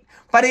great,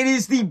 but it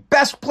is the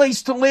best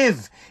place to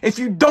live. If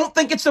you don't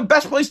think it's the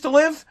best place to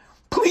live,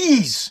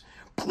 please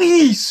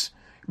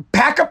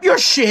pack up your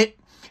shit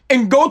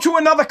and go to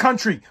another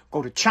country.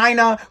 Go to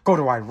China, go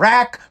to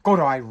Iraq, go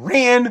to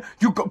Iran,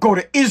 you go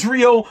to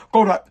Israel,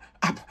 go to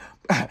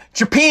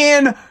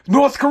Japan,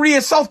 North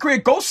Korea, South Korea.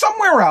 Go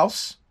somewhere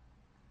else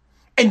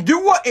and do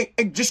what,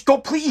 and just go,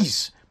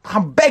 please.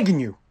 I'm begging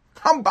you.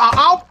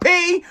 I'll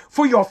pay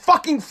for your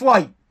fucking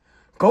flight.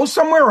 Go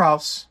somewhere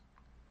else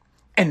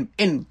and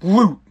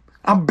loot.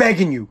 I'm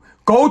begging you.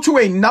 Go to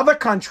another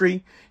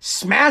country,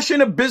 smash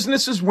in a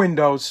business's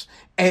windows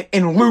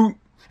and loot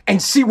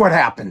and see what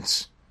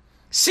happens.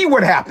 See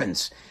what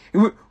happens.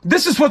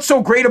 This is what's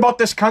so great about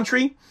this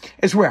country,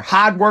 is we're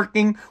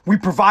hardworking. We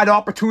provide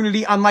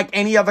opportunity unlike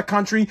any other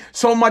country,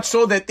 so much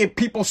so that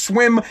people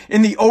swim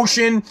in the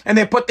ocean and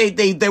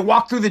they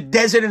walk through the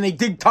desert and they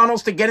dig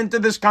tunnels to get into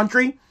this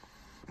country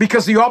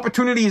because the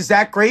opportunity is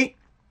that great.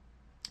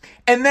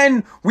 And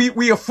then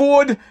we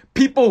afford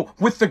people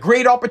with the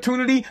great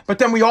opportunity, but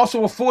then we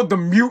also afford the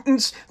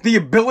mutants the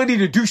ability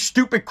to do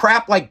stupid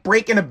crap like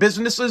break into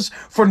businesses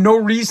for no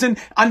reason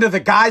under the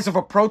guise of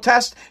a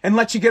protest and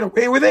let you get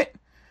away with it.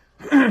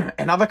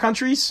 In other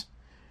countries,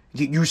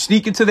 you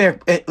sneak into their,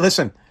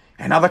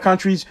 in other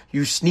countries,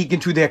 you sneak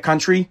into their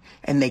country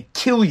and they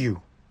kill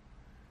you.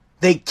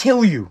 They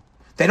kill you.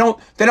 They don't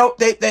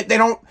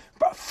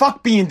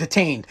fuck being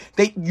detained.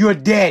 You're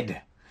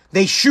dead.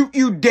 They shoot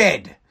you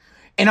dead.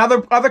 In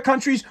other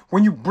countries,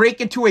 when you break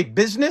into a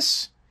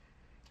business,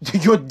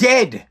 you're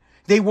dead.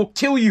 They will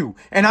kill you.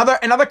 In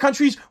other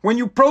countries, when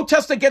you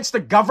protest against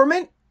the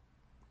government,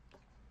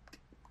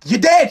 you're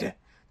dead.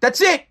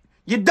 That's it.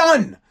 You're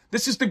done.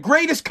 This is the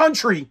greatest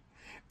country,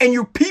 and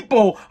you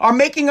people are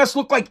making us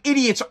look like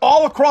idiots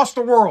all across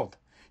the world.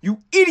 You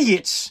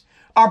idiots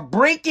are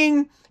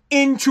breaking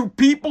into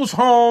people's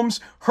homes,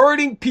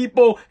 hurting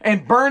people,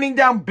 and burning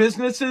down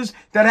businesses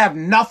that have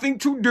nothing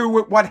to do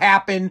with what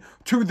happened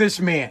to this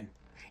man.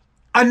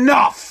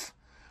 Enough.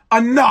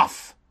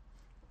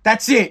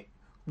 That's it.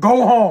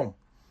 Go home.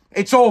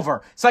 It's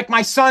over. It's like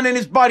my son and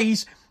his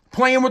buddies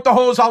playing with the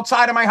hose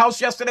outside of my house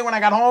yesterday when I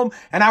got home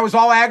and I was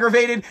all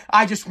aggravated.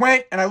 I just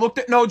went and I looked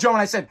at Nojo and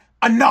I said,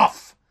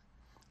 enough.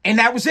 And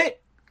that was it.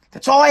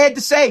 That's all I had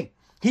to say.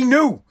 He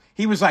knew.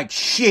 He was like,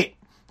 shit,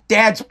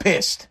 Dad's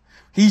pissed.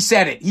 He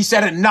said it. He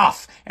said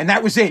enough. And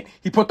that was it.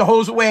 He put the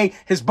hose away.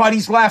 His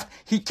buddies left.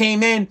 He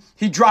came in.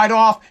 He dried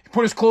off. He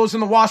put his clothes in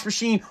the wash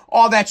machine.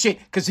 All that shit.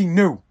 Because he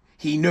knew.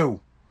 He knew.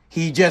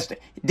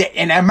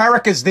 And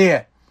America's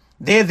there.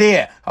 They're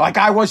there. Like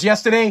I was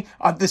yesterday,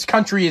 this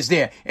country is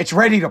there. It's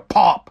ready to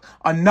pop.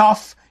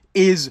 Enough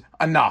is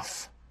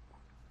enough.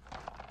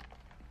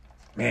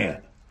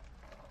 Man.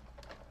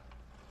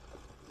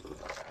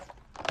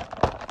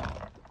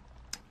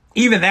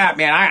 Even that,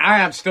 man, I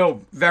am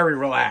still very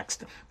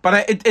relaxed.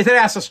 But it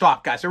has to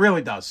stop, guys. It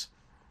really does.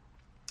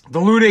 The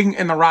looting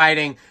and the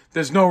rioting,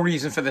 there's no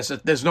reason for this.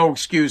 There's no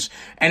excuse.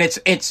 And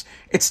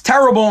it's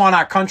terrible on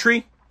our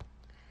country.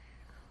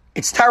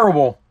 It's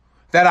terrible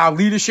that our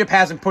leadership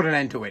hasn't put an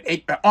end to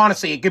it.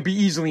 Honestly, it could be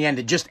easily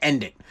ended. Just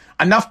end it.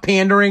 Enough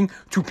pandering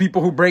to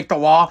people who break the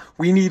law.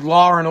 We need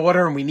law and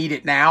order, and we need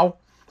it now.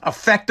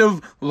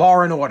 Effective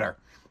law and order.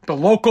 The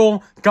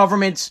local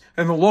governments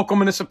and the local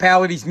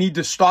municipalities need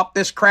to stop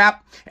this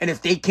crap. And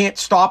if they can't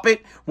stop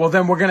it, well,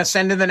 then we're going to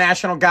send in the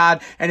National Guard.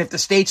 And if the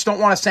states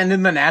don't want to send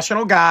in the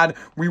National Guard,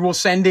 we will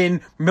send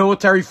in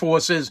military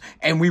forces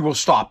and we will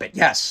stop it.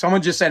 Yes,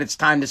 someone just said it's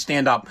time to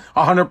stand up.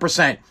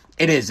 100%.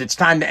 It is. It's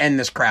time to end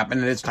this crap,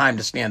 and it's time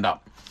to stand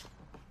up.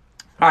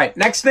 All right,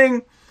 next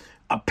thing.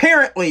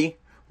 Apparently,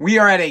 we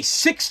are at a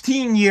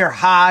 16-year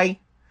high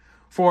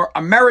for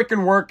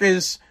American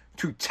workers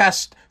to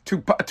test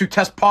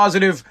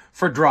positive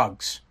for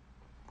drugs.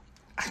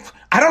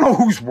 I don't know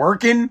who's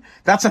working.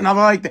 That's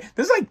another,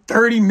 there's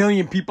 30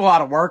 million people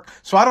out of work,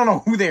 so I don't know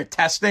who they're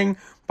testing,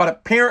 but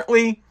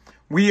apparently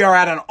we are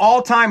at an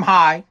all-time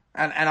high,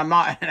 and I'm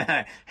not,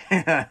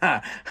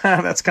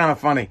 that's kind of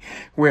funny,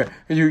 where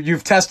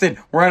you've tested,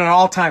 we're at an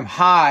all-time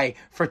high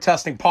for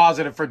testing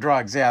positive for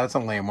drugs. Yeah, that's a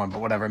lame one,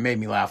 but whatever, it made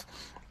me laugh.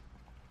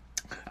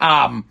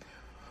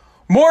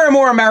 More and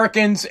more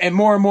Americans and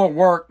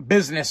more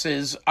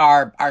businesses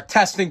are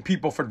testing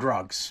people for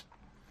drugs.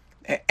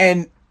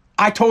 And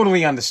I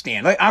totally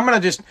understand. I'm going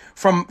to just,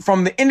 from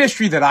the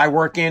industry that I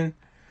work in,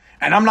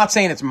 and I'm not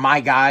saying it's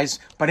my guys,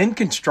 but in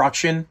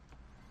construction,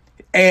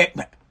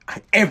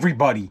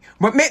 everybody,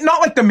 but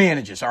not like the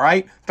managers, all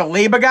right? The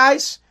labor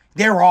guys,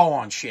 they're all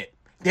on shit.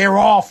 They're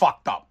all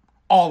fucked up.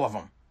 All of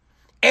them.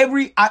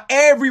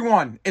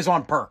 Everyone is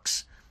on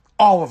perks.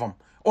 All of them.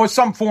 Or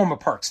some form of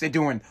perks. They're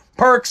doing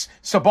perks,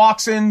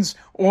 Suboxones,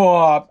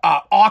 or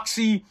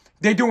Oxy.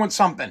 They're doing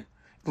something.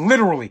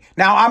 Literally.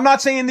 Now, I'm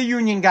not saying the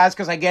union guys,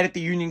 because I get it. The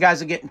union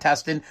guys are getting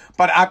tested.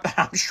 But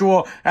I'm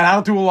sure, and I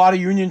don't do a lot of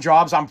union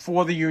jobs. I'm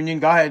for the union.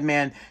 Go ahead,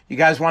 man. You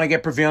guys want to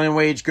get prevailing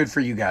wage? Good for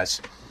you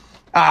guys.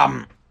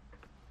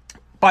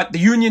 But the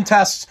union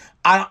tests,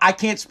 I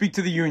can't speak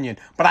to the union,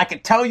 but I can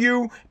tell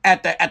you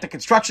at the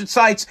construction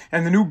sites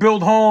and the new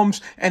build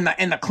homes and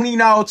the clean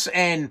outs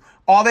and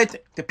all that,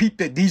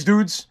 these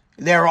dudes,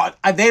 they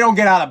don't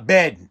get out of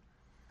bed.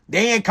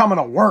 They ain't coming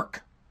to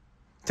work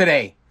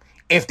today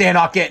if they're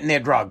not getting their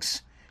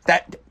drugs.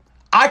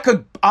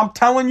 I'm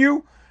telling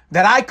you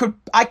that I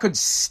could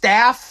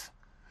staff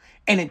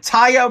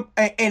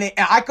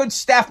I could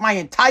staff my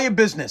entire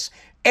business.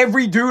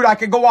 Every dude, I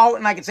could go out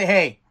and I could say,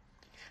 hey,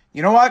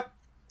 you know what?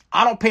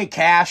 I don't pay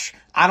cash.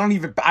 I don't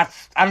even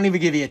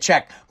give you a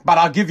check, but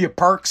I'll give you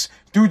perks.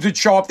 Dudes would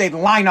show up. They'd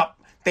line up.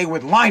 They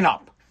would line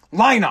up.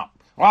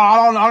 Well,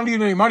 I don't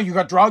need any money. You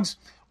got drugs?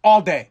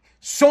 All day.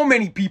 So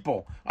many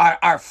people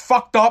are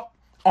fucked up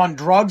on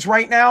drugs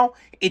right now.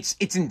 It's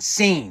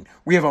insane.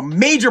 We have a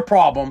major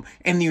problem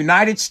in the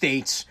United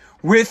States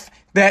with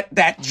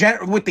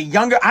with the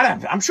younger.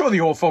 I'm sure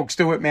the old folks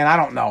do it, man. I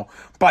don't know,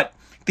 but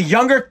the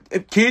younger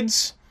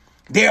kids,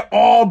 they're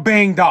all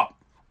banged up.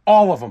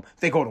 All of them.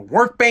 They go to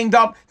work banged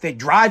up. They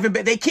drive in.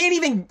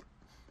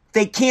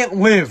 They can't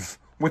live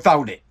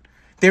without it.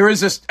 There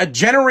is a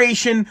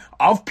generation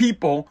of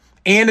people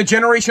and a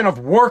generation of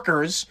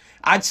workers,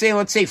 let's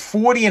say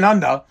 40 and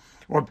under,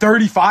 or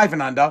 35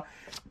 and under,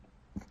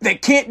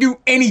 that can't do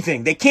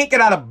anything. They can't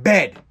get out of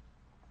bed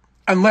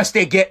unless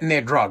they're getting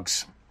their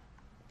drugs.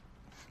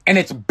 And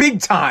it's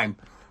big time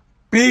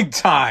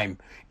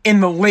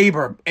in the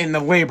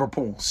labor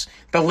pools.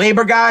 The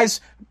labor guys,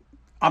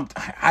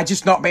 I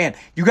just know, man,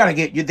 you got to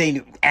they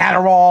need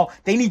Adderall.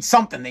 They need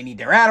something. They need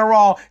their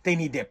Adderall. They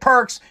need their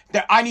perks.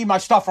 I need my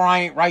stuff or I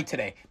ain't right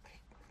today.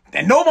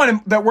 And no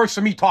one that works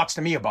for me talks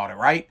to me about it,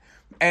 right?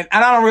 And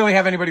I don't really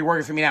have anybody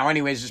working for me now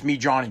anyways, just me,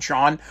 John, and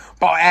Sean.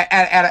 But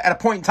at a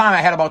point in time,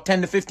 I had about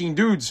 10 to 15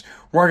 dudes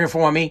working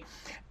for me.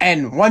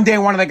 And one day,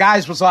 one of the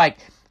guys was like,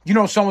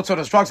 so-and-so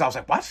does drugs. I was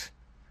like, what?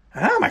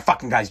 My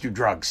fucking guys do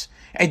drugs.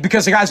 And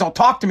because the guys don't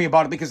talk to me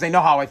about it because they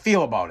know how I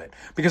feel about it.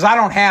 Because I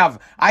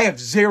have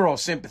zero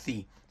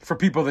sympathy for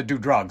people that do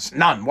drugs.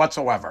 None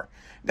whatsoever.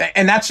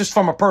 And that's just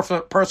from a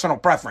personal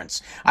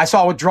preference. I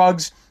saw what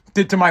drugs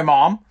did to my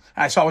mom.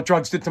 I saw what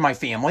drugs did to my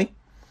family.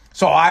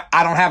 So I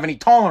don't have any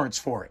tolerance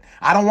for it.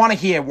 I don't want to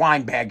hear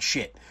wine bag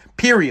shit.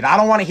 Period. I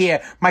don't want to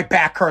hear my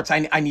back hurts.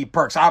 I need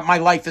perks. My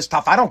life is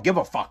tough. I don't give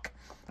a fuck.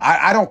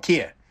 I don't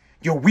care.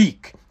 You're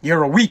weak.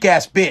 You're a weak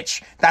ass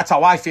bitch. That's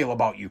how I feel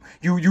about you.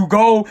 You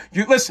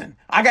listen,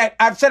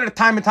 I've said it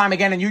time and time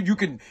again, and you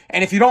can,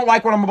 and if you don't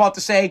like what I'm about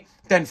to say,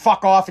 then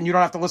fuck off and you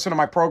don't have to listen to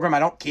my program. I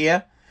don't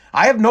care.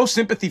 I have no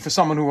sympathy for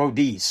someone who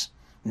ODs.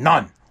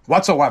 None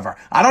whatsoever.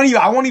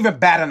 I won't even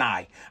bat an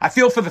eye. I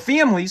feel for the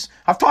families.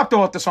 I've talked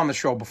about this on the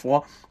show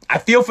before. I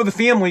feel for the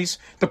families.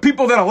 The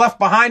people that are left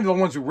behind are the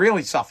ones who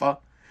really suffer.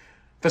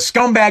 The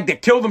scumbag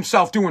that killed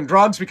himself doing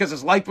drugs because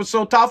his life was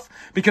so tough,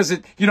 because I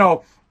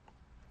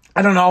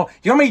don't know.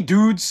 You know how many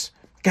dudes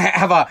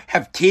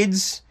have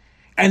kids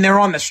and they're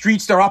on the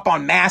streets? They're up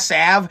on Mass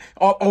Ave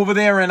over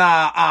there in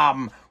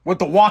with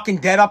the Walking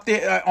Dead up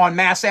there on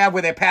Mass Ave,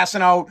 where they're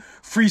passing out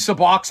free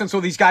Suboxone so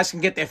these guys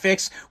can get their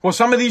fix. Well,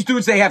 some of these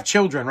dudes, they have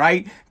children,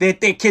 right? Their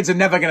kids are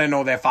never going to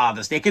know their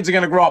fathers. Their kids are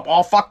going to grow up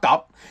all fucked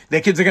up.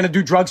 Their kids are going to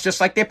do drugs just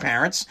like their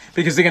parents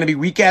because they're going to be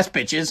weak ass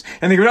bitches.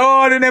 And they're going, oh,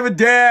 I didn't have a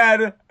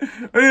dad.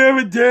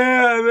 It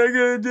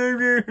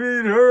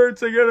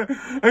hurts. I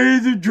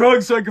need to do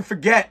drugs so I can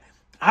forget.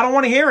 I don't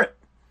want to hear it.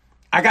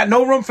 I got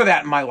no room for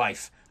that in my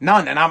life.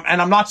 None. And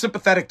I'm not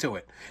sympathetic to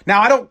it.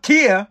 Now, I don't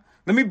care.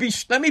 Let me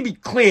be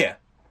clear.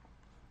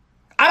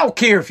 I don't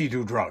care if you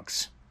do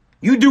drugs.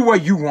 You do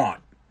what you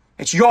want.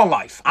 It's your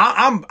life.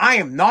 I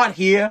am not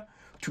here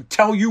to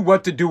tell you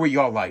what to do with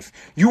your life.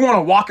 You want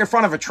to walk in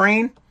front of a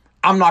train?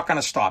 I'm not going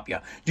to stop you.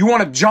 You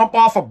want to jump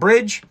off a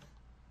bridge?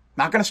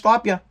 Not going to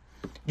stop you.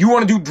 You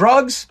want to do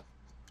drugs?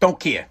 Don't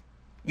care.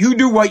 You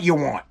do what you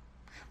want.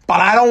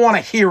 But I don't want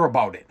to hear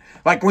about it.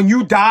 Like when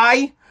you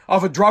die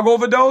of a drug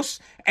overdose,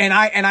 and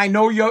I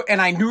know you, and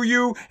I knew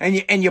you,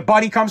 and your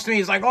buddy comes to me,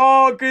 he's like,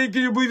 oh, can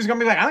you believe this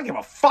company? Like, I don't give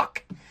a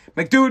fuck.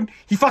 Like, dude,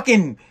 he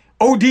fucking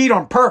OD'd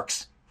on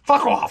perks.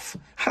 Fuck off.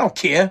 I don't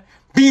care.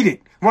 Beat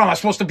it. What, am I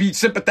supposed to be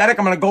sympathetic?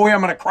 I'm going to go here,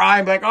 I'm going to cry,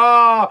 and be like,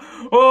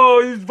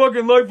 oh, his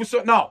fucking life was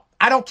so... No,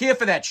 I don't care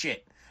for that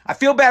shit. I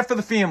feel bad for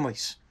the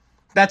families.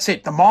 That's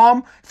it. The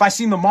mom, if I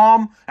seen the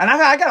mom, and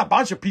I got a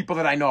bunch of people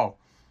that I know,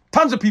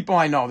 tons of people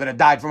I know that have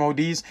died from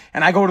ODs,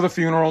 and I go to the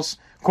funerals.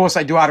 Of course,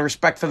 I do out of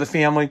respect for the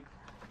family.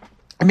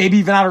 And maybe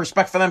even out of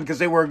respect for them because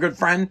they were a good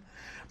friend.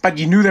 But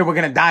you knew they were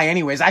going to die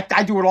anyways.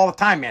 I do it all the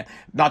time, man.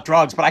 Not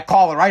drugs, but I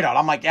call it right out.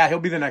 I'm like, yeah, he'll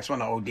be the next one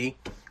to OD.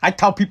 I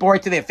tell people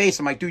right to their face,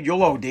 I'm like, dude,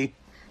 you'll OD.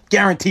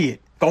 Guarantee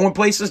it. Going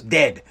places,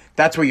 dead.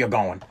 That's where you're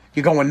going.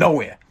 You're going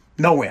nowhere.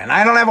 Nowhere. And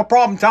I don't have a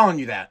problem telling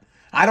you that.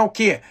 I don't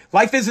care.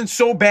 Life isn't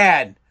so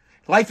bad.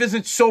 Life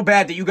isn't so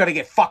bad that you got to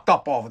get fucked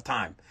up all the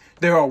time.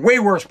 There are way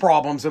worse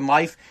problems in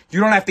life. You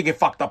don't have to get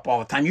fucked up all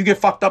the time. You get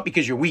fucked up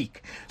because you're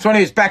weak. So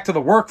anyways, back to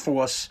the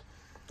workforce.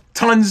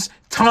 Tons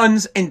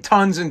and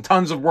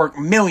tons of work.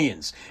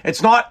 Millions.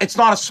 It's not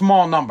a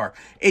small number.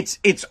 It's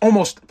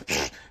almost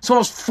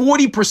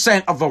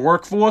 40% of the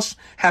workforce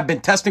have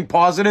been testing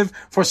positive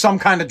for some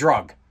kind of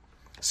drug.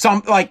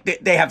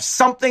 They have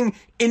something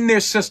in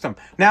their system.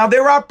 Now,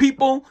 there are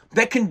people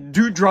that can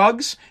do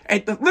drugs.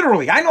 And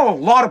literally, I know a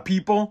lot of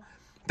people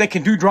that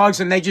can do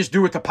drugs and they just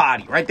do it to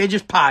party, right? They're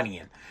just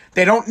partying.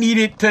 They don't need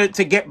it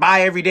to get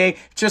by every day.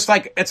 It's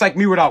like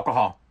me with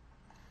alcohol.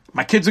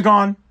 My kids are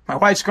gone. My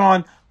wife's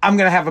gone. I'm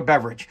going to have a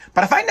beverage.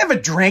 But if I never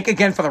drank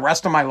again for the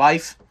rest of my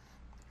life,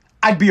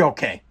 I'd be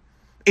okay.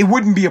 It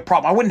wouldn't be a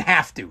problem. I wouldn't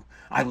have to.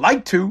 I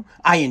like to.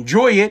 I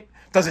enjoy it.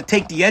 Does it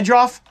take the edge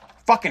off?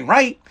 Fucking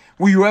right.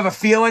 Will you ever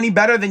feel any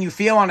better than you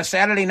feel on a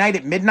Saturday night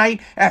at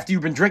midnight after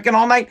you've been drinking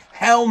all night?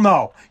 Hell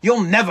no.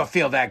 You'll never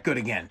feel that good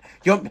again.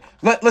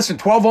 Listen,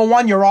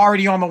 12:01, you're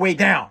already on the way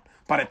down.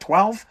 But at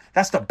 12,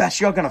 that's the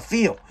best you're going to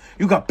feel.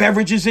 You got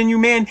beverages in you,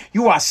 man.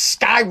 You are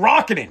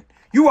skyrocketing.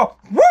 You are,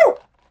 woo!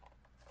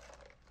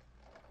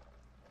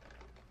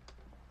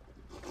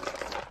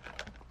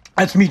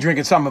 That's me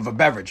drinking some of a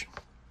beverage.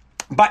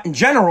 But in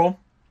general,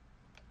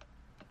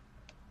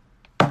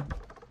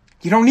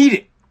 you don't need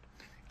it.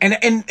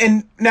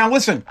 And now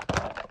listen,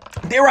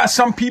 there are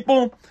some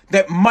people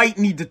that might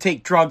need to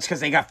take drugs because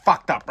they got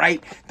fucked up,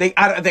 right? They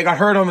got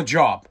hurt on the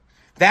job.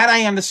 That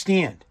I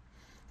understand.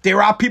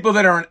 There are people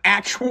that are in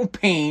actual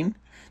pain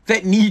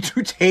that need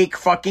to take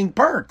fucking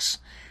perks.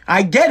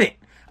 I get it.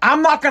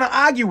 I'm not going to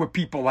argue with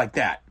people like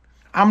that.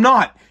 I'm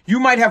not. You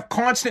might have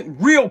constant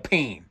real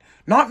pain,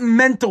 not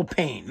mental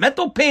pain.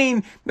 Mental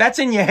pain, that's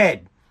in your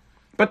head.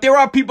 But there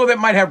are people that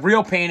might have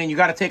real pain and you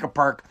got to take a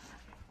perk.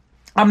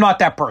 I'm not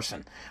that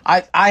person.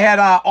 I had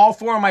all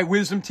four of my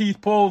wisdom teeth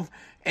pulled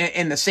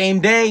in the same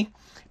day,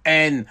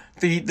 and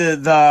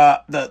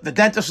the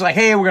dentist was like,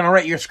 "Hey, we're gonna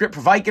write your script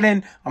for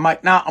Vicodin." I'm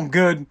like, "Nah, I'm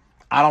good.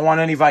 I don't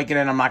want any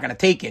Vicodin. I'm not gonna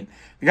take it."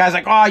 The guy's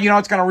like, "Oh,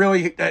 it's gonna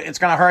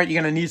hurt.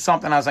 You're gonna need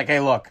something." I was like, "Hey,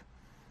 look,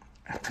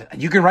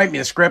 you can write me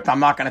the script. I'm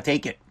not gonna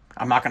take it.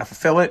 I'm not gonna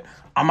fulfill it.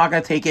 I'm not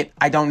gonna take it.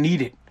 I don't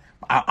need it.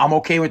 I'm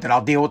okay with it.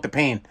 I'll deal with the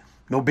pain.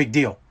 No big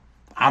deal.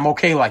 I'm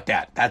okay like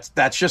that.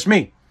 That's just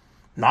me."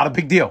 Not a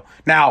big deal.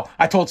 Now,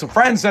 I told some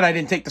friends that I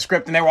didn't take the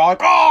script, and they were all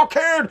like, "Oh,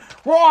 kid,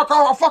 rock,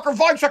 a fucking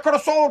Vikes, I could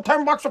have sold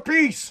 $10 a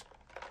piece."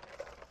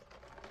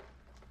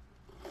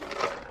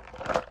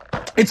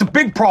 It's a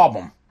big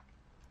problem.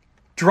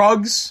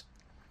 Drugs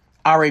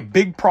are a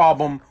big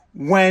problem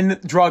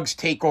when drugs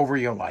take over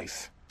your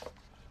life.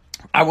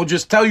 I will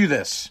just tell you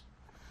this.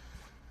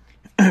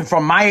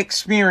 from my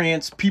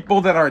experience,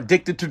 people that are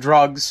addicted to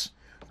drugs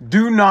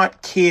do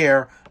not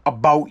care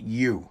about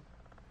you.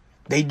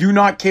 They do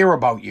not care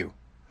about you.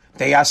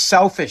 They are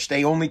selfish.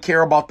 They only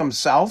care about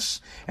themselves,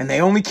 and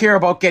they only care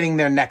about getting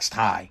their next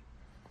high.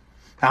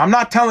 Now, I'm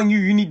not telling you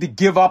you need to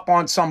give up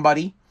on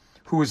somebody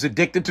who is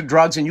addicted to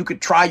drugs, and you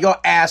could try your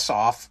ass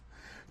off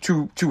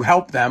to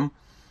help them,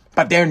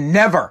 but they're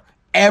never,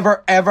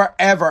 ever, ever,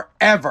 ever,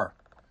 ever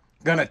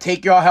gonna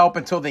take your help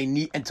until they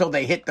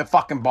hit the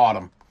fucking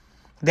bottom.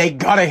 They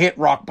gotta hit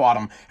rock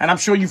bottom. And I'm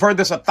sure you've heard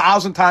this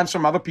 1,000 times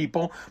from other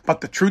people,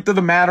 but the truth of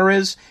the matter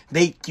is,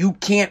 you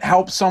can't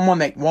help someone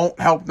that won't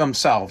help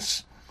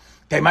themselves.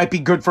 They might be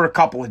good for a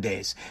couple of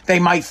days. They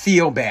might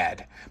feel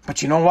bad.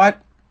 But you know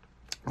what?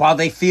 While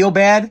they feel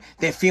bad,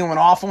 they're feeling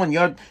awful, and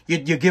you're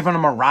giving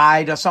them a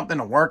ride or something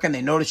to work, and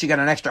they notice you got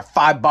an extra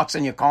 $5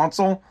 in your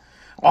console.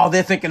 All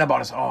they're thinking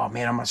about is, oh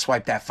man, I'm gonna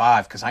swipe that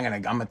 5 because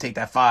I'm gonna take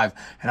that 5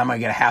 and I'm gonna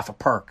get a half a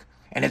perk.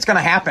 And it's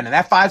gonna happen, and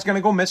that 5's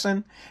gonna go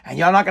missing, and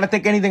you're not gonna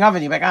think anything of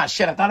it. You're like, ah,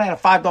 shit, I thought I had a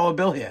 $5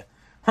 bill here.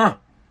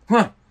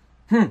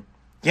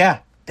 Yeah,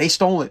 they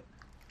stole it.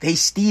 They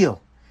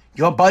steal.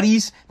 Your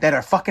buddies that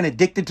are fucking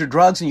addicted to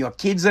drugs, and your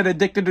kids that are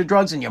addicted to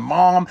drugs, and your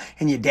mom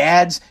and your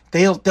dads,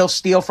 they'll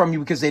steal from you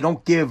because they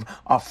don't give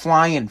a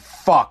flying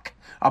fuck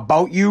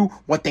about you.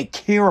 What they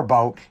care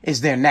about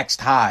is their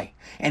next high.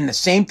 And the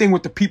same thing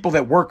with the people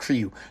that work for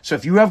you. So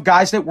if you have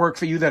guys that work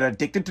for you that are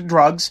addicted to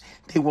drugs,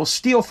 they will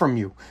steal from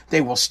you.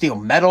 They will steal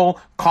metal,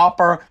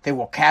 copper. They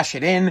will cash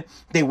it in.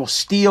 They will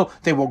steal.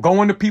 They will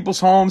go into people's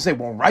homes. They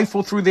will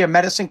rifle through their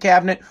medicine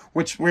cabinet,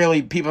 which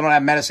really people don't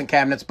have medicine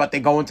cabinets, but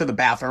they go into the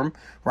bathroom,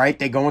 right?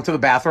 They go into the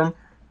bathroom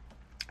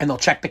and they'll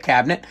check the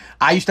cabinet.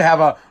 I used to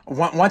have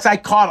once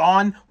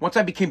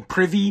I became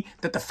privy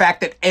that the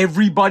fact that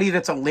everybody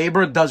that's a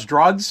laborer does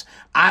drugs,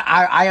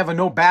 I have a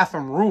no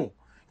bathroom rule.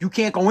 You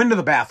can't go into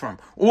the bathroom.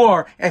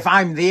 Or if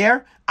I'm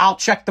there, I'll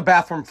check the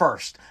bathroom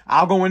first.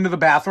 I'll go into the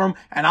bathroom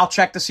and I'll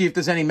check to see if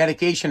there's any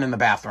medication in the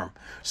bathroom.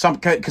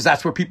 Because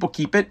that's where people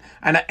keep it.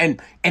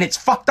 And it's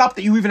fucked up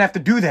that you even have to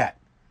do that.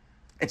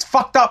 It's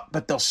fucked up,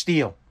 but they'll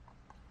steal.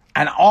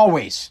 And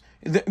always,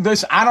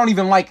 I don't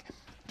even like,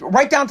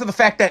 right down to the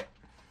fact that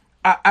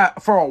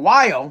for a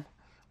while,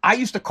 I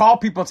used to call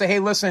people and say, hey,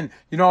 listen,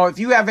 if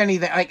you have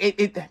anything,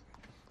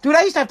 dude,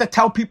 I used to have to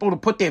tell people to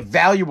put their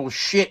valuable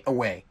shit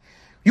away.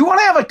 You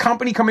want to have a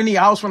company come into your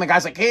house when the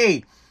guy's like,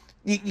 hey,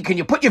 can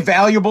you put your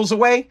valuables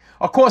away?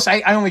 Of course, I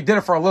only did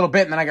it for a little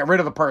bit, and then I got rid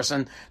of the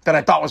person that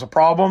I thought was a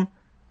problem,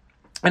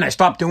 and I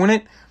stopped doing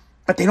it.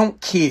 But they don't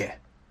care.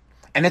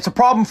 And it's a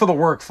problem for the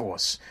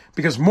workforce,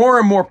 because more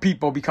and more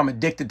people become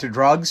addicted to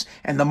drugs,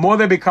 and the more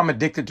they become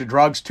addicted to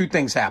drugs, two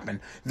things happen.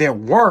 Their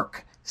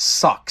work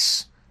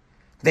sucks.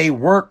 Their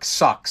work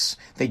sucks.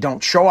 They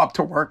don't show up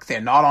to work.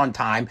 They're not on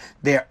time.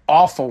 They're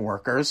awful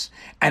workers.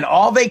 And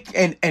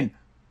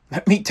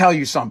let me tell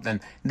you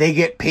something. They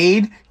get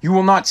paid. You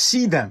will not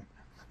see them.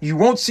 You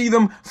won't see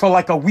them for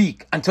like a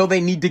week until they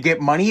need to get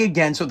money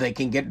again so they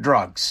can get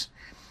drugs.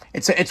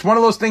 It's one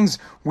of those things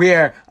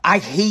where I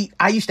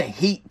used to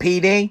hate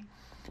payday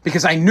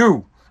because I'm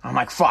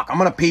like, fuck, I'm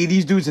going to pay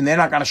these dudes and they're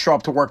not going to show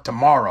up to work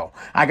tomorrow.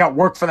 I got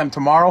work for them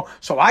tomorrow.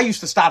 So I used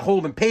to start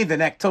holding pay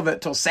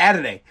till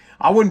Saturday.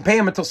 I wouldn't pay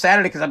them until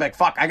Saturday because I'm like,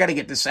 fuck, I got to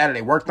get this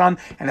Saturday work done.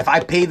 And if I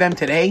pay them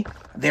today,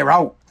 they're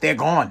out. They're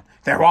gone.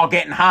 They're all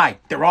getting high.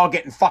 They're all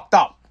getting fucked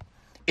up.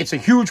 It's a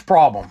huge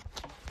problem.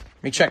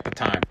 Let me check the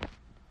time.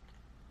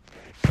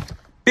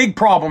 Big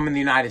problem in the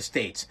United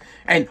States.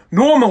 And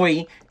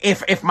normally,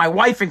 if my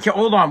wife and kid...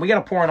 Hold on, we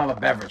got to pour another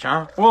beverage,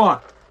 huh?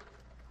 Hold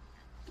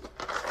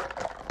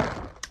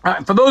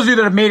on. For those of you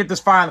that have made it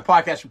this far on the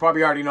podcast, you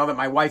probably already know that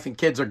my wife and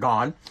kids are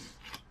gone.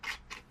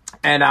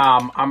 And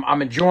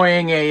I'm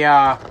enjoying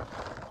a...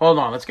 hold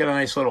on, let's get a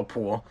nice little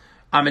pour.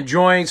 I'm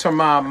enjoying some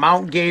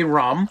Mount Gay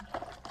rum,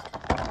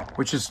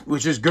 which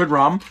is good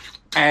rum,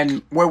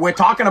 and we're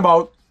talking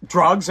about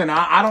drugs, and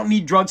I don't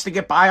need drugs to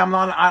get by.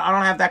 I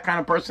don't have that kind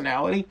of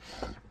personality.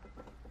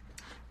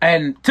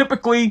 And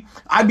typically,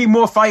 I'd be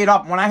more fired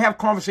up when I have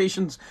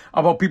conversations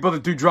about people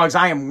that do drugs.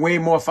 I am way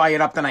more fired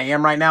up than I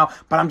am right now,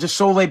 but I'm just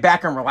so laid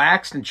back and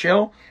relaxed and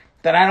chill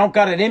that I don't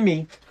got it in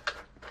me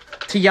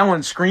to yell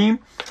and scream.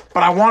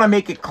 But I want to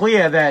make it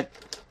clear that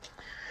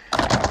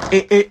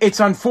it's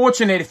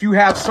unfortunate if you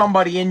have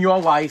somebody in your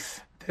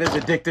life that is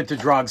addicted to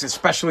drugs,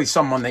 especially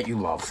someone that you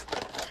love.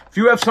 If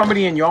you have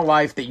somebody in your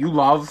life that you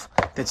love,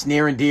 that's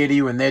near and dear to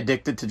you, and they're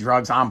addicted to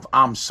drugs,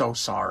 I'm so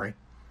sorry.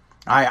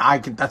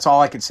 That's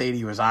all I can say to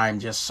you is I'm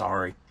just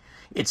sorry.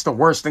 It's the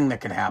worst thing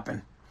that could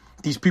happen.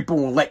 These people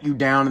will let you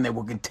down, and they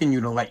will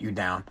continue to let you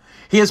down.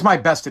 Here's my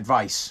best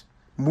advice.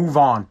 Move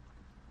on.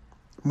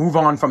 Move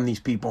on from these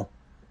people.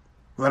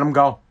 Let them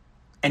go.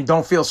 And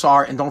don't feel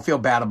sorry, and don't feel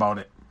bad about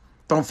it.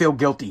 Don't feel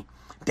guilty.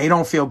 They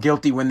don't feel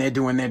guilty when they're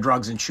doing their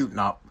drugs and shooting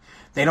up.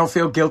 They don't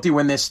feel guilty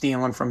when they're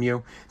stealing from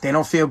you. They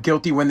don't feel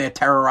guilty when they're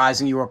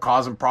terrorizing you or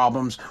causing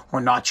problems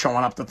or not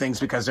showing up to things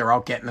because they're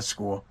out getting to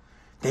school.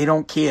 They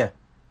don't care.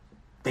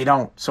 They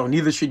don't. So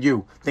neither should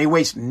you. They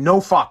waste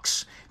no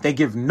fucks. They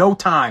give no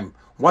time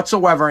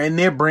whatsoever in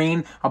their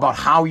brain about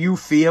how you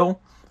feel,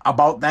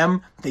 about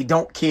them, they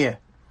don't care.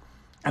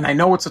 And I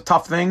know it's a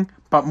tough thing,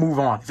 but move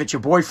on. If it's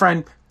your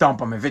boyfriend,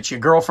 dump him. If it's your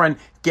girlfriend,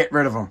 get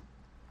rid of him.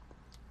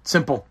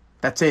 Simple.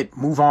 That's it.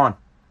 Move on.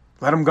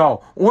 Let them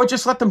go. Or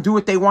just let them do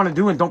what they want to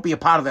do and don't be a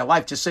part of their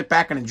life. Just sit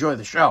back and enjoy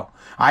the show.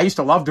 I used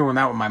to love doing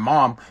that with my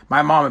mom.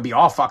 My mom would be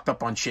all fucked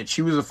up on shit.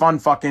 She was a fun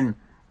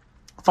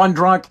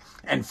drunk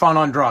and fun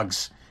on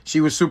drugs.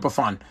 She was super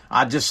fun.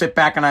 I'd just sit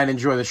back and I'd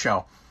enjoy the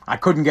show. I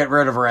couldn't get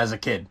rid of her as a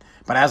kid.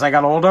 But as I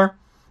got older,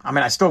 I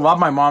mean, I still love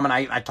my mom and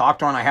I talk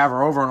to her and I have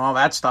her over and all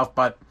that stuff,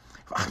 but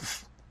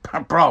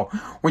bro,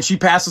 when she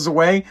passes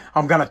away,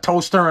 I'm going to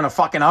toast her in a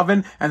fucking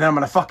oven and then I'm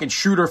going to fucking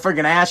shoot her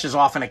friggin' ashes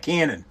off in a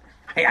cannon.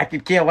 I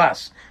could care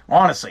less.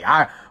 Honestly,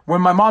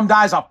 when my mom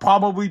dies, I'll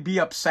probably be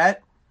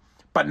upset,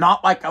 but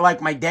not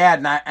like my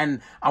dad,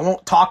 and I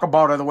won't talk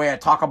about her the way I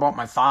talk about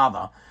my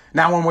father.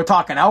 Now, when we're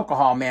talking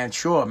alcohol, man,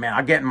 sure, man,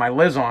 I'm getting my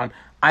Liz on.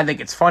 I think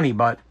it's funny,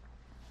 but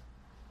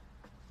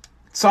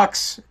it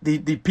sucks. The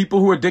people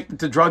who are addicted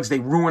to drugs, they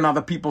ruin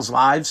other people's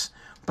lives.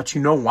 But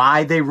you know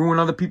why they ruin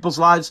other people's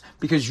lives?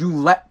 Because you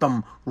let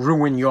them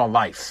ruin your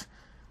life.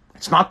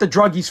 It's not the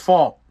druggie's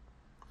fault.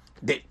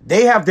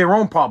 They have their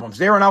own problems.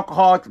 They're an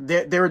alcoholic.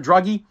 They're a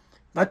druggie.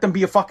 Let them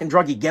be a fucking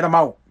druggie. Get them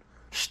out.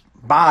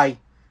 Bye.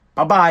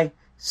 Bye-bye.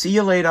 See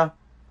you later.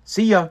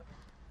 See ya.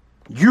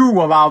 You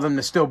allow them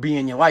to still be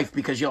in your life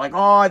because you're like,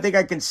 oh, I think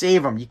I can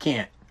save them. You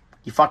can't.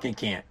 You fucking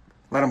can't.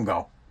 Let them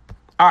go.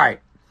 All right.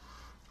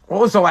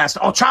 What was the last?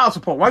 Oh, child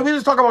support. Why don't we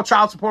just talk about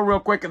child support real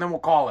quick and then we'll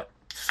call it?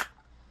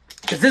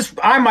 Because this,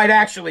 I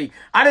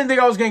didn't think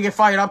I was going to get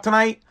fired up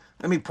tonight.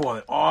 Let me pour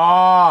it.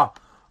 Oh,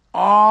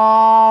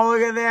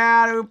 look at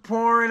that. We're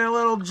pouring a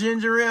little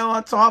ginger ale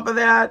on top of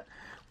that.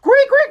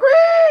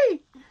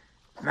 Gree.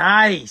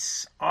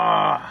 Nice.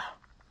 Oh.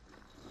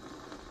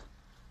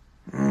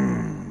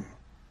 Can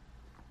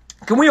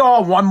we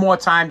all one more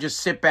time just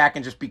sit back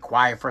and just be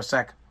quiet for a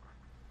sec?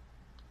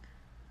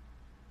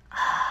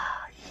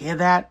 You hear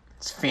that?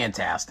 It's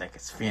fantastic.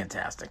 It's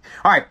fantastic.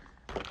 All right.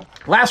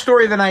 Last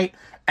story of the night,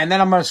 and then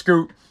I'm going to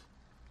scoot.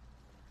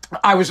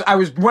 When I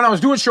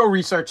was doing show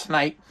research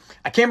tonight,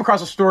 I came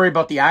across a story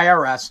about the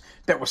IRS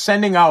that was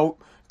sending out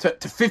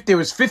there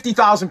was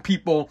 50,000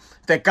 people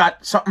that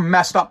got something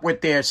messed up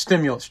with their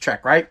stimulus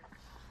check, right?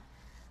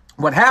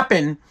 What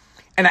happened,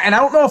 and I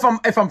don't know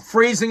if I'm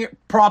phrasing it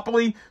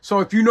properly,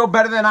 so if you know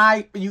better than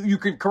I, you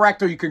can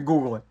correct or you can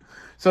Google it.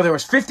 So there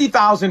was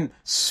 50,000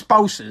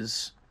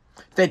 spouses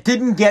that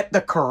didn't get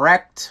the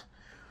correct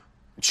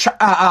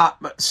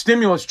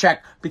stimulus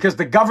check because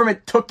the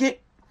government took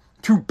it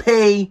to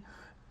pay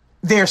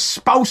their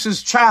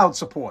spouse's child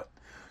support.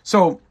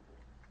 So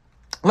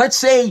let's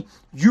say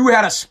you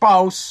had a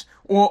spouse,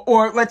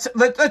 or let's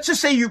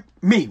just say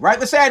me, right?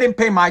 Let's say I didn't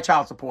pay my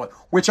child support,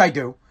 which I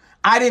do.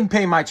 I didn't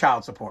pay my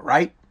child support,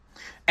 right?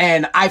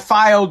 And I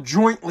filed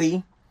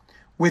jointly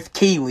with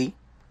Kaylee,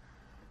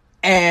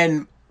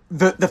 and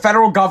the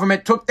federal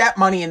government took that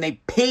money and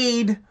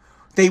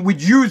they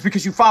would use,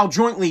 because you filed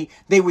jointly,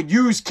 they would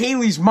use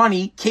Kaylee's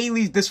money.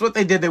 This is what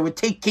they did. They would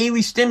take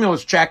Kaylee's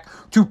stimulus check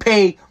to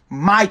pay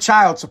my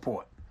child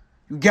support.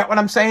 You get what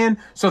I'm saying?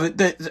 So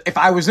that if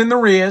I was in the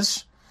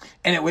rears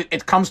and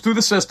it comes through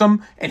the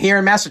system, and here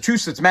in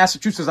Massachusetts,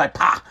 like,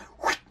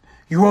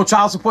 you owe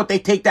child support, they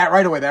take that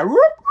right away. There,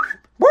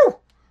 woo,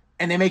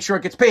 and they make sure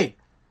it gets paid.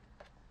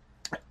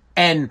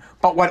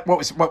 But what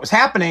was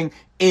happening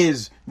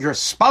is your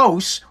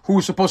spouse, who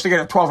was supposed to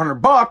get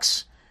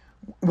 $1,200,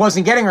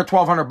 wasn't getting her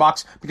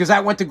 $1,200 because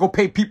that went to go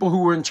pay people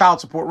who were in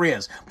child support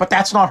rears. But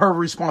that's not her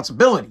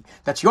responsibility.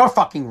 That's your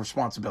fucking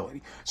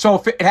responsibility. So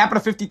if it happened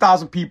to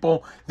 50,000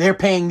 people, they're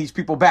paying these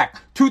people back.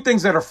 Two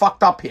things that are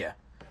fucked up here.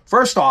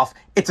 First off,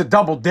 it's a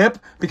double dip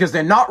because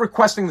they're not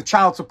requesting the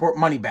child support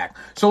money back.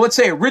 So let's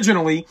say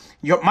originally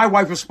my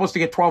wife was supposed to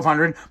get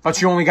 $1,200, but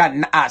she only got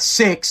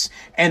 $6,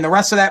 and the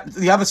rest of that,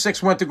 the other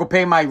 $6 went to go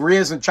pay my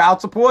rears and child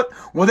support.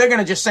 Well, they're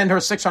gonna just send her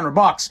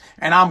 $600,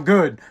 and I'm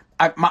good.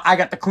 I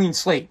got the clean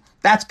slate.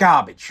 That's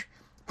garbage.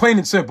 Plain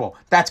and simple.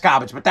 That's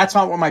garbage. But that's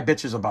not what my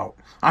bitch is about.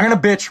 I'm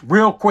gonna bitch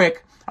real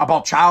quick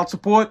about child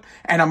support,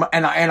 and I'm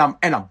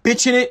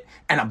bitching it,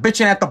 and I'm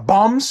bitching at the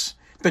bums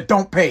that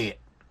don't pay it.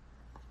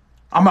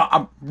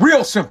 I'm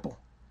real simple.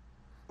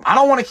 I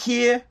don't want to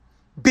hear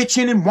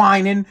bitching and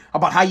whining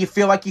about how you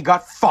feel like you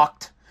got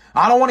fucked.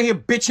 I don't want to hear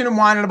bitching and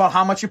whining about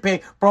how much you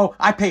pay. Bro,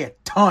 I pay a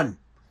ton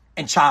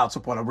in child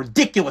support, a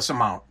ridiculous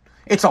amount.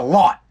 It's a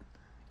lot.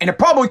 And it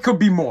probably could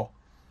be more.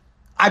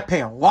 I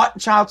pay a lot in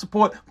child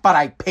support, but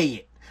I pay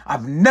it.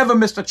 I've never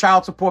missed a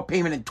child support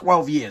payment in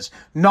 12 years.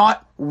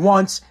 Not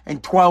once in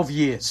 12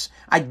 years.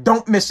 I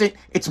don't miss it.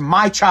 It's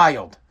my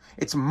child.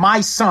 It's my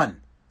son.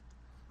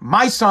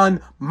 My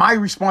son, my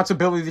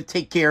responsibility to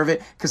take care of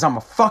it because I'm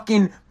a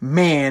fucking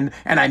man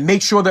and I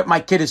make sure that my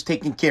kid is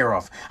taken care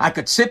of. I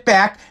could sit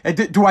back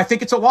and do I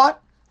think it's a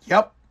lot?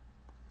 Yep.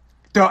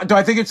 Do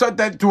I think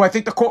do I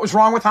think the court was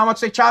wrong with how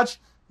much they charged?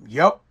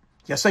 Yep.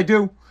 Yes, I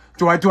do.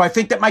 Do I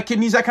think that my kid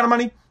needs that kind of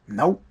money?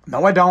 No,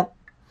 I don't.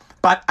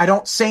 But I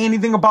don't say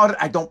anything about it.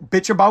 I don't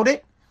bitch about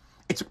it.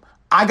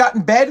 I got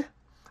in bed.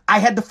 I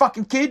had the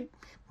fucking kid.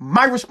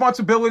 my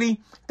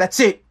responsibility. That's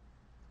it.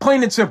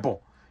 Plain and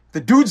simple. The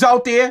dudes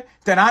out there,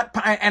 they're not,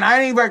 and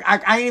I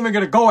ain't even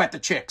gonna go at the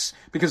chicks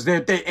because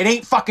it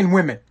ain't fucking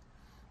women.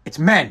 It's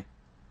men.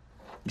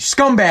 You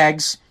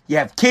scumbags, you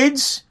have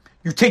kids,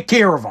 you take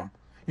care of them.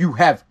 You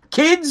have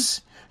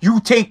kids,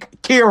 you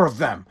take care of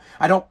them.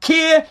 I don't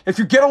care if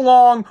you get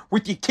along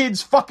with your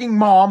kid's fucking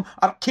mom.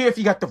 I don't care if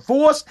you got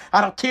divorced.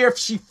 I don't care if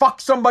she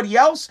fucked somebody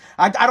else.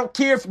 I don't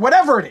care if,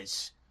 whatever it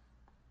is.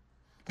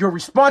 Your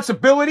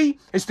responsibility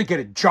is to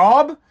get a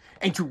job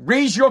and to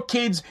raise your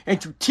kids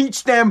and to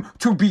teach them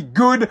to be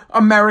good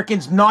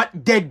Americans, not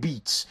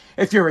deadbeats.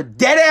 If you're a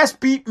dead-ass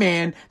beat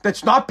man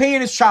that's not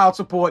paying his child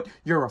support,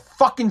 you're a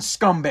fucking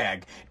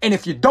scumbag. And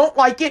if you don't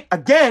like it,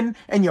 again,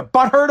 and you're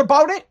butthurt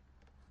about it,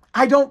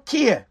 I don't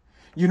care.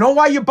 You know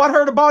why you're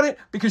butthurt about it?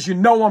 Because you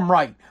know I'm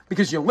right.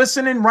 Because you're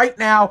listening right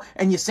now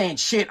and you're saying,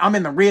 shit, I'm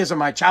in the rears of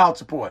my child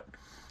support.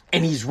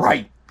 And he's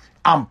right.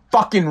 I'm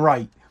fucking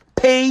right.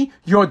 Pay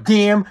your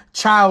damn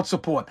child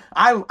support.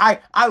 I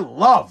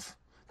love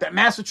that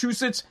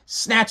Massachusetts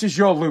snatches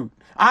your loot.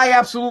 I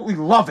absolutely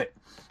love it.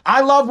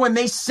 I love when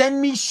they send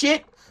me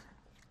shit.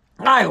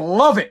 I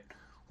love it.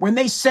 When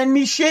they send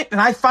me shit and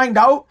I find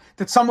out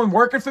that someone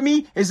working for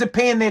me isn't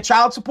paying their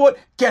child support,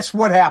 guess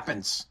what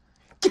happens?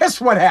 Guess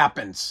what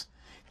happens?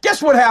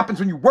 Guess what happens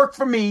when you work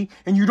for me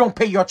and you don't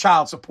pay your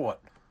child support?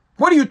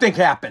 What do you think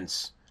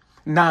happens?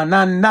 Na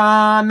na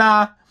na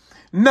na.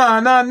 Na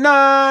na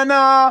na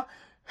na.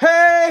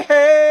 Hey,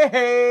 hey,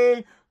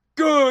 hey.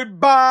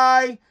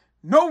 Goodbye.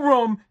 No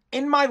room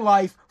in my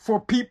life for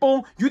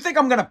people. You think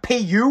I'm going to pay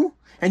you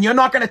and you're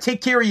not going to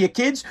take care of your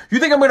kids? You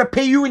think I'm going to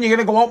pay you and you're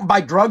going to go out and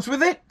buy drugs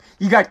with it?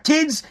 You got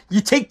kids,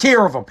 you take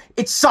care of them.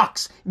 It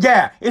sucks.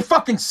 Yeah, it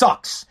fucking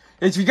sucks.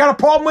 If you got a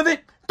problem with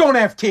it, don't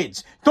have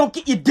kids. Don't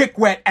get your dick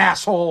wet,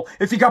 asshole,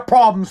 if you got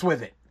problems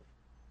with it.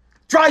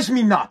 Drives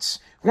me nuts.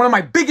 One of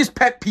my biggest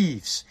pet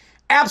peeves.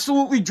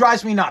 Absolutely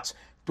drives me nuts.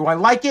 Do I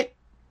like it?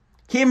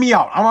 Hear me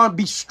out. I want to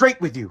be straight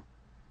with you.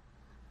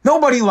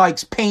 Nobody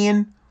likes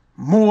paying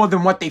more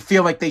than what they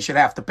feel like they should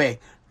have to pay.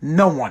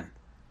 No one.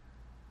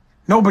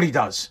 Nobody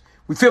does.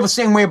 We feel the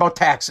same way about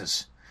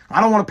taxes. I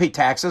don't want to pay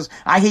taxes.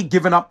 I hate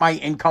giving up my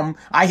income.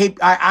 I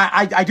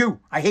do.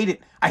 I hate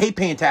it. I hate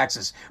paying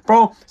taxes.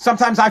 Bro,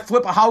 sometimes I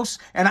flip a house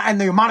and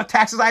the amount of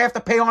taxes I have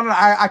to pay on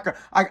it,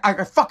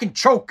 I fucking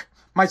choke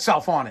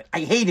myself on it.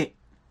 I hate it.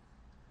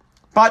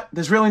 But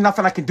there's really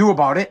nothing I can do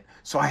about it,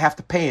 so I have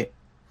to pay it.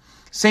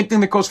 Same thing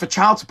that goes for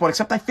child support,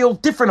 except I feel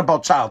different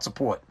about child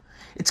support.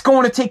 It's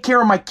going to take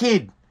care of my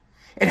kid.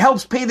 It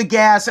helps pay the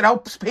gas. It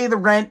helps pay the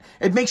rent.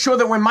 It makes sure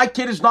that when my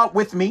kid is not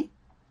with me,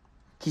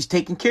 he's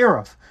taken care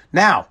of.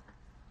 Now,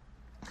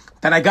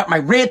 that I got my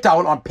rant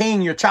out on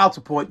paying your child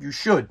support, you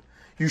should.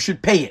 You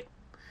should pay it.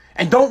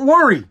 And don't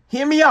worry.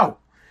 Hear me out.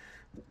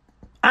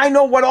 I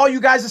know what all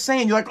you guys are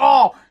saying. You're like,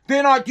 oh,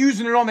 they're not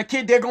using it on the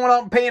kid. They're going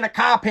out and paying a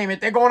car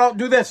payment. They're going out and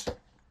do this.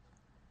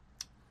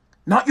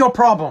 Not your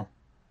problem.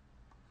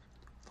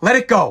 Let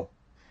it go.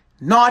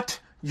 Not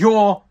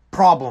your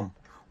problem.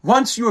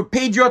 Once you have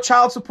paid your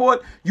child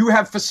support, you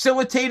have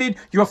facilitated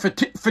your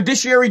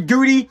fiduciary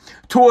duty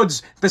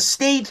towards the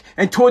state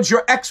and towards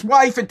your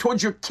ex-wife and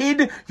towards your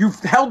kid. You've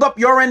held up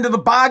your end of the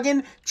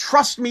bargain.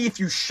 Trust me, if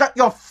you shut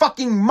your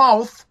fucking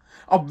mouth,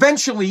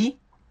 eventually,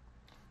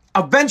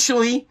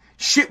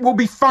 shit will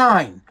be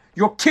fine.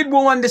 Your kid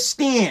will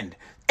understand.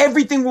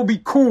 Everything will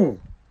be cool.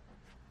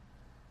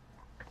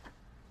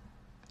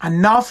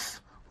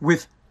 Enough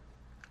with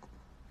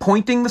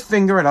pointing the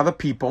finger at other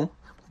people,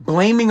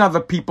 blaming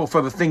other people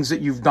for the things that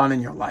you've done in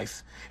your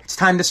life. It's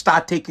time to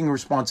start taking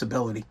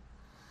responsibility.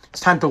 It's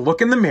time to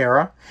look in the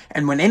mirror,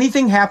 and when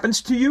anything happens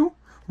to you,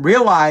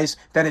 realize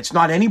that it's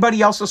not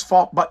anybody else's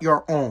fault but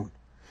your own.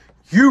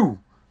 You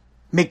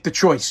make the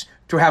choice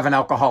to have an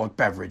alcoholic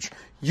beverage.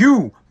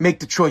 You make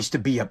the choice to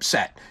be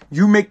upset.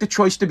 You make the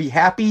choice to be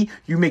happy.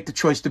 You make the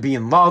choice to be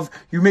in love.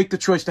 You make the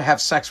choice to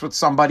have sex with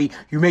somebody.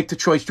 You make the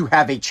choice to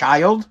have a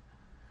child.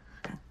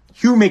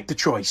 You make the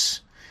choice.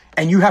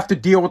 And you have to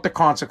deal with the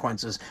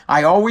consequences.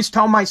 I always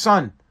tell my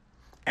son,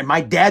 and my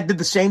dad did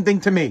the same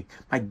thing to me.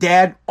 My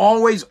dad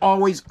always,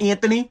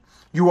 Anthony,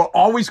 you are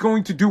always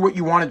going to do what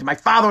you want to do. My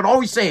father would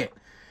always say it.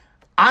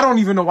 I don't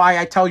even know why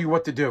I tell you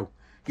what to do.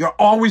 You're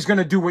always going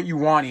to do what you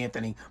want,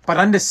 Anthony. But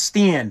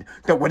understand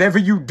that whatever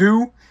you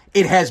do,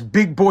 it has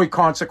big boy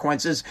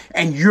consequences,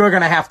 and you're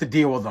going to have to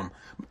deal with them.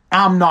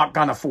 I'm not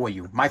going to for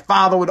you. My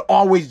father would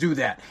always do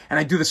that. And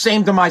I do the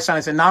same to my son.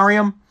 I said,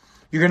 Nariam,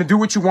 you're going to do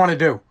what you want to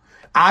do.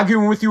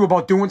 Arguing with you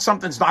about doing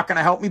something's not going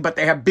to help me, but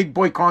they have big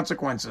boy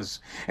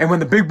consequences. And when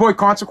the big boy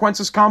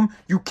consequences come,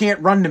 you can't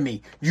run to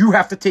me. You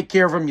have to take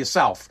care of them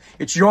yourself.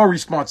 It's your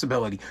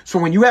responsibility. So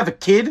when you have a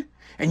kid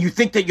and you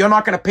think that you're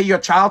not going to pay your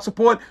child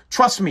support,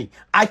 trust me,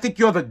 I think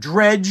you're the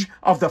dredge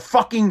of the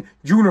fucking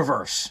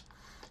universe.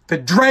 The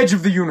dredge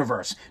of the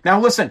universe.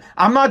 Now listen,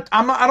 I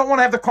don't want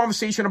to have the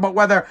conversation about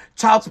whether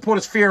child support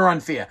is fair or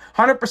unfair.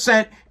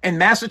 100% in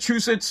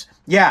Massachusetts,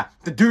 yeah,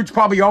 the dude's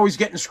probably always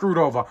getting screwed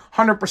over.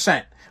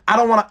 100%. I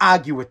don't want to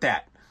argue with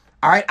that.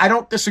 All right? I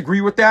don't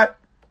disagree with that.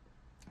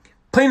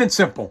 Plain and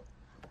simple.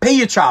 Pay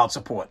your child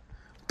support.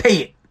 pay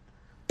it.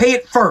 Pay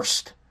it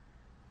first.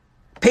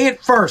 Pay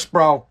it first,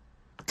 bro.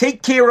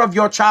 Take care of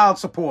your child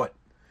support.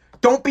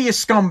 Don't be a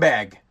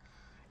scumbag.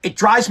 It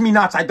drives me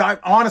nuts.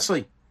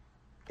 Honestly,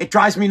 it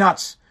drives me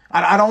nuts.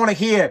 I don't want to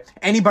hear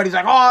anybody's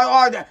like,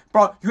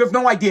 bro, you have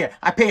no idea.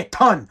 I pay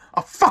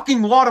a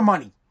fucking lot of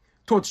money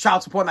towards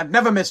child support, and I've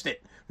never missed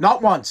it.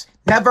 Not once.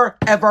 Never,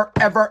 ever,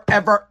 ever,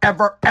 ever,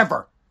 ever,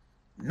 ever.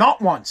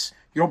 Not once.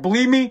 You don't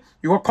believe me?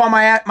 You want to call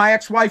my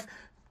ex-wife?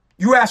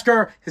 You ask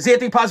her, has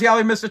Anthony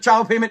Pazziali missed a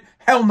child payment?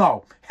 Hell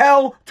no.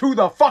 Hell to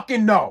the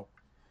fucking no.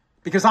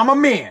 Because I'm a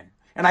man,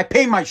 and I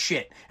pay my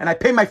shit, and I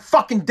pay my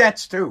fucking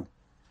debts too.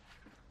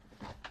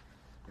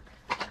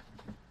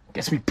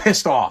 Gets me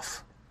pissed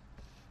off.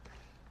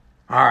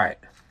 All right.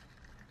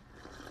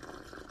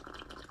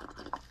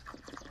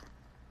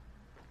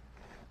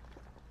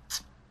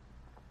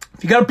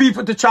 If you got a beef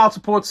with the child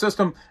support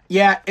system,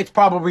 yeah, it's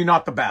probably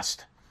not the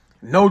best.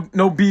 No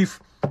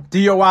beef.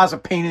 DOI's a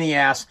pain in the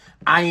ass.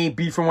 I ain't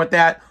beefing with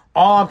that.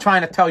 All I'm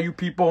trying to tell you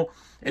people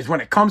is when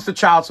it comes to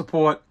child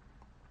support,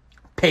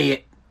 pay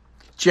it.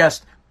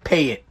 Just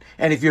pay it.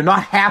 And if you're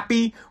not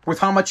happy with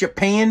how much you're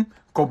paying,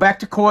 go back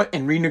to court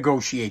and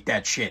renegotiate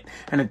that shit.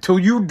 And until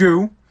you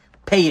do,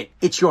 pay it.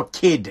 It's your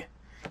kid.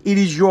 It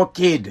is your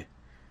kid.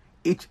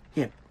 Let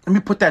me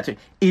put that to you.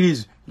 It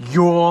is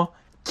your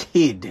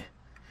kid.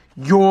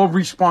 Your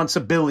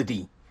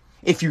responsibility.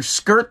 If you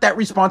skirt that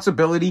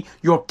responsibility,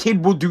 your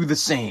kid will do the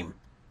same.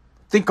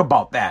 Think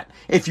about that.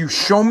 If you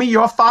show me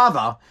your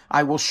father,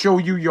 I will show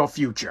you your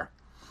future.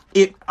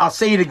 I'll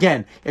say it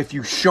again. If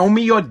you show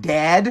me your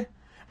dad,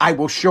 I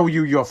will show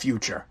you your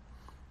future.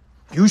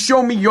 You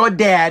show me your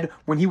dad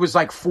when he was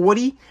like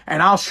 40,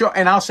 and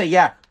I'll say,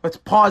 yeah, let's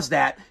pause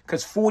that,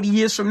 because 40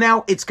 years from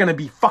now, it's going to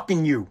be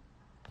fucking you.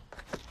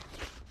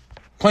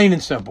 Plain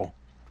and simple.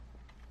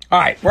 All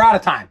right, we're out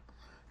of time.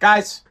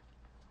 Guys,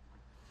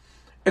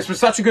 it's been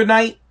such a good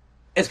night.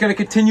 It's going to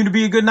continue to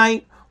be a good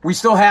night. We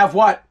still have,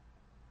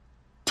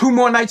 2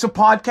 more nights of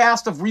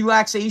podcast of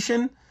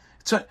relaxation.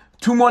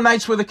 2 more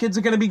nights where the kids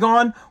are going to be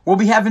gone. We'll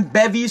be having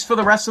bevies for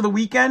the rest of the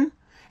weekend.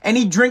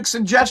 Any drink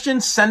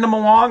suggestions, send them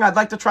along. I'd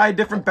like to try a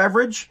different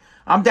beverage.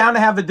 I'm down to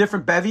have a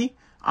different bevy.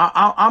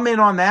 I'm in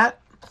on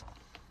that.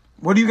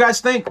 What do you guys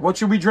think? What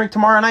should we drink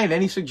tomorrow night?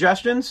 Any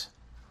suggestions?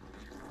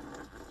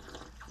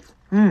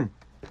 That's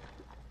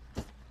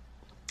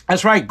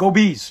right. Go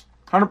Bees.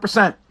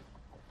 100%.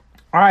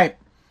 All right.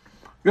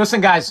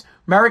 Listen, guys.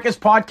 America's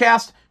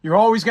Podcast. You're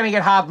always going to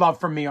get hard love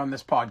from me on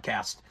this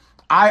podcast.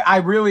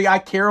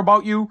 I care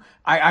about you.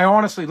 I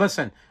honestly,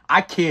 listen,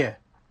 I care.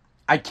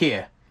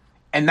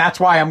 And that's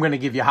why I'm going to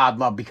give you hard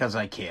love, because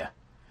I care.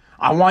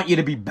 I want you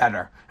to be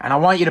better. And I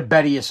want you to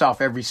better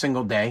yourself every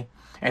single day.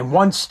 And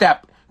one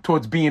step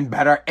towards being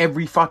better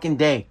every fucking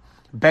day.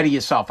 Better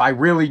yourself. I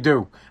really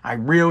do. I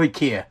really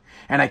care.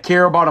 And I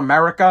care about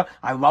America.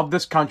 I love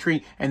this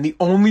country. And the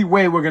only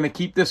way we're going to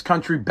keep this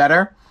country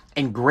better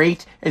and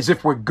great is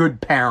if we're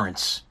good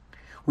parents.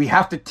 We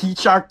have to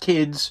teach our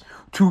kids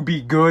to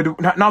be good,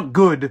 not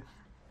good,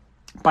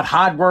 but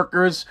hard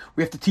workers.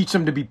 We have to teach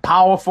them to be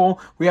powerful.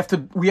 We have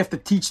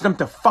to teach them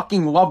to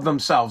fucking love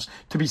themselves,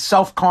 to be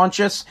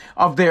self-conscious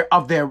of their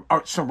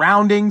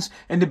surroundings,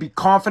 and to be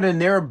confident in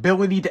their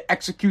ability to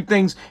execute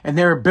things and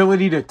their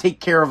ability to take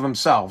care of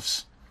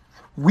themselves.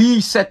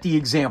 We set the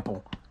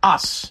example.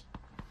 Us.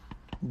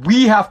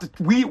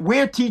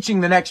 We're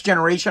teaching the next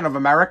generation of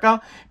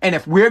America, and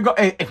if we're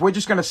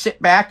just going to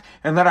sit back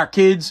and let our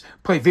kids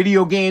play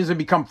video games and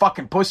become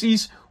fucking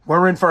pussies,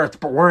 we're in for it.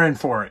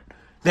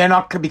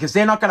 Because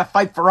they're not going to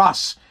fight for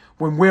us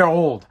when we're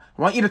old.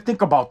 I want you to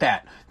think about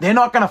that. They're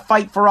not going to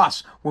fight for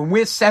us when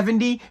we're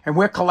 70 and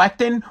we're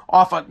collecting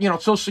off of,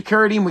 Social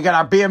Security, and we got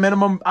our bare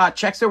minimum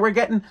checks that we're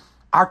getting.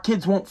 Our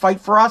kids won't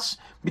fight for us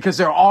because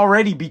they'll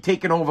already be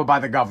taken over by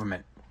the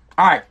government.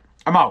 All right,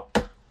 I'm out.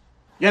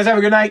 You guys have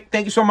a good night.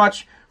 Thank you so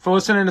much for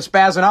listening to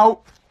Spazzing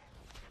Out.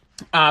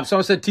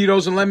 Someone said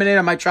Tito's and lemonade.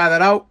 I might try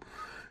that out.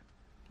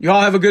 You all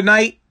have a good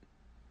night.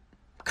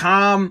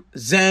 Calm,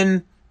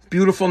 zen,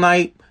 beautiful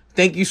night.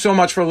 Thank you so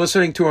much for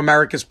listening to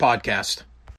America's Podcast.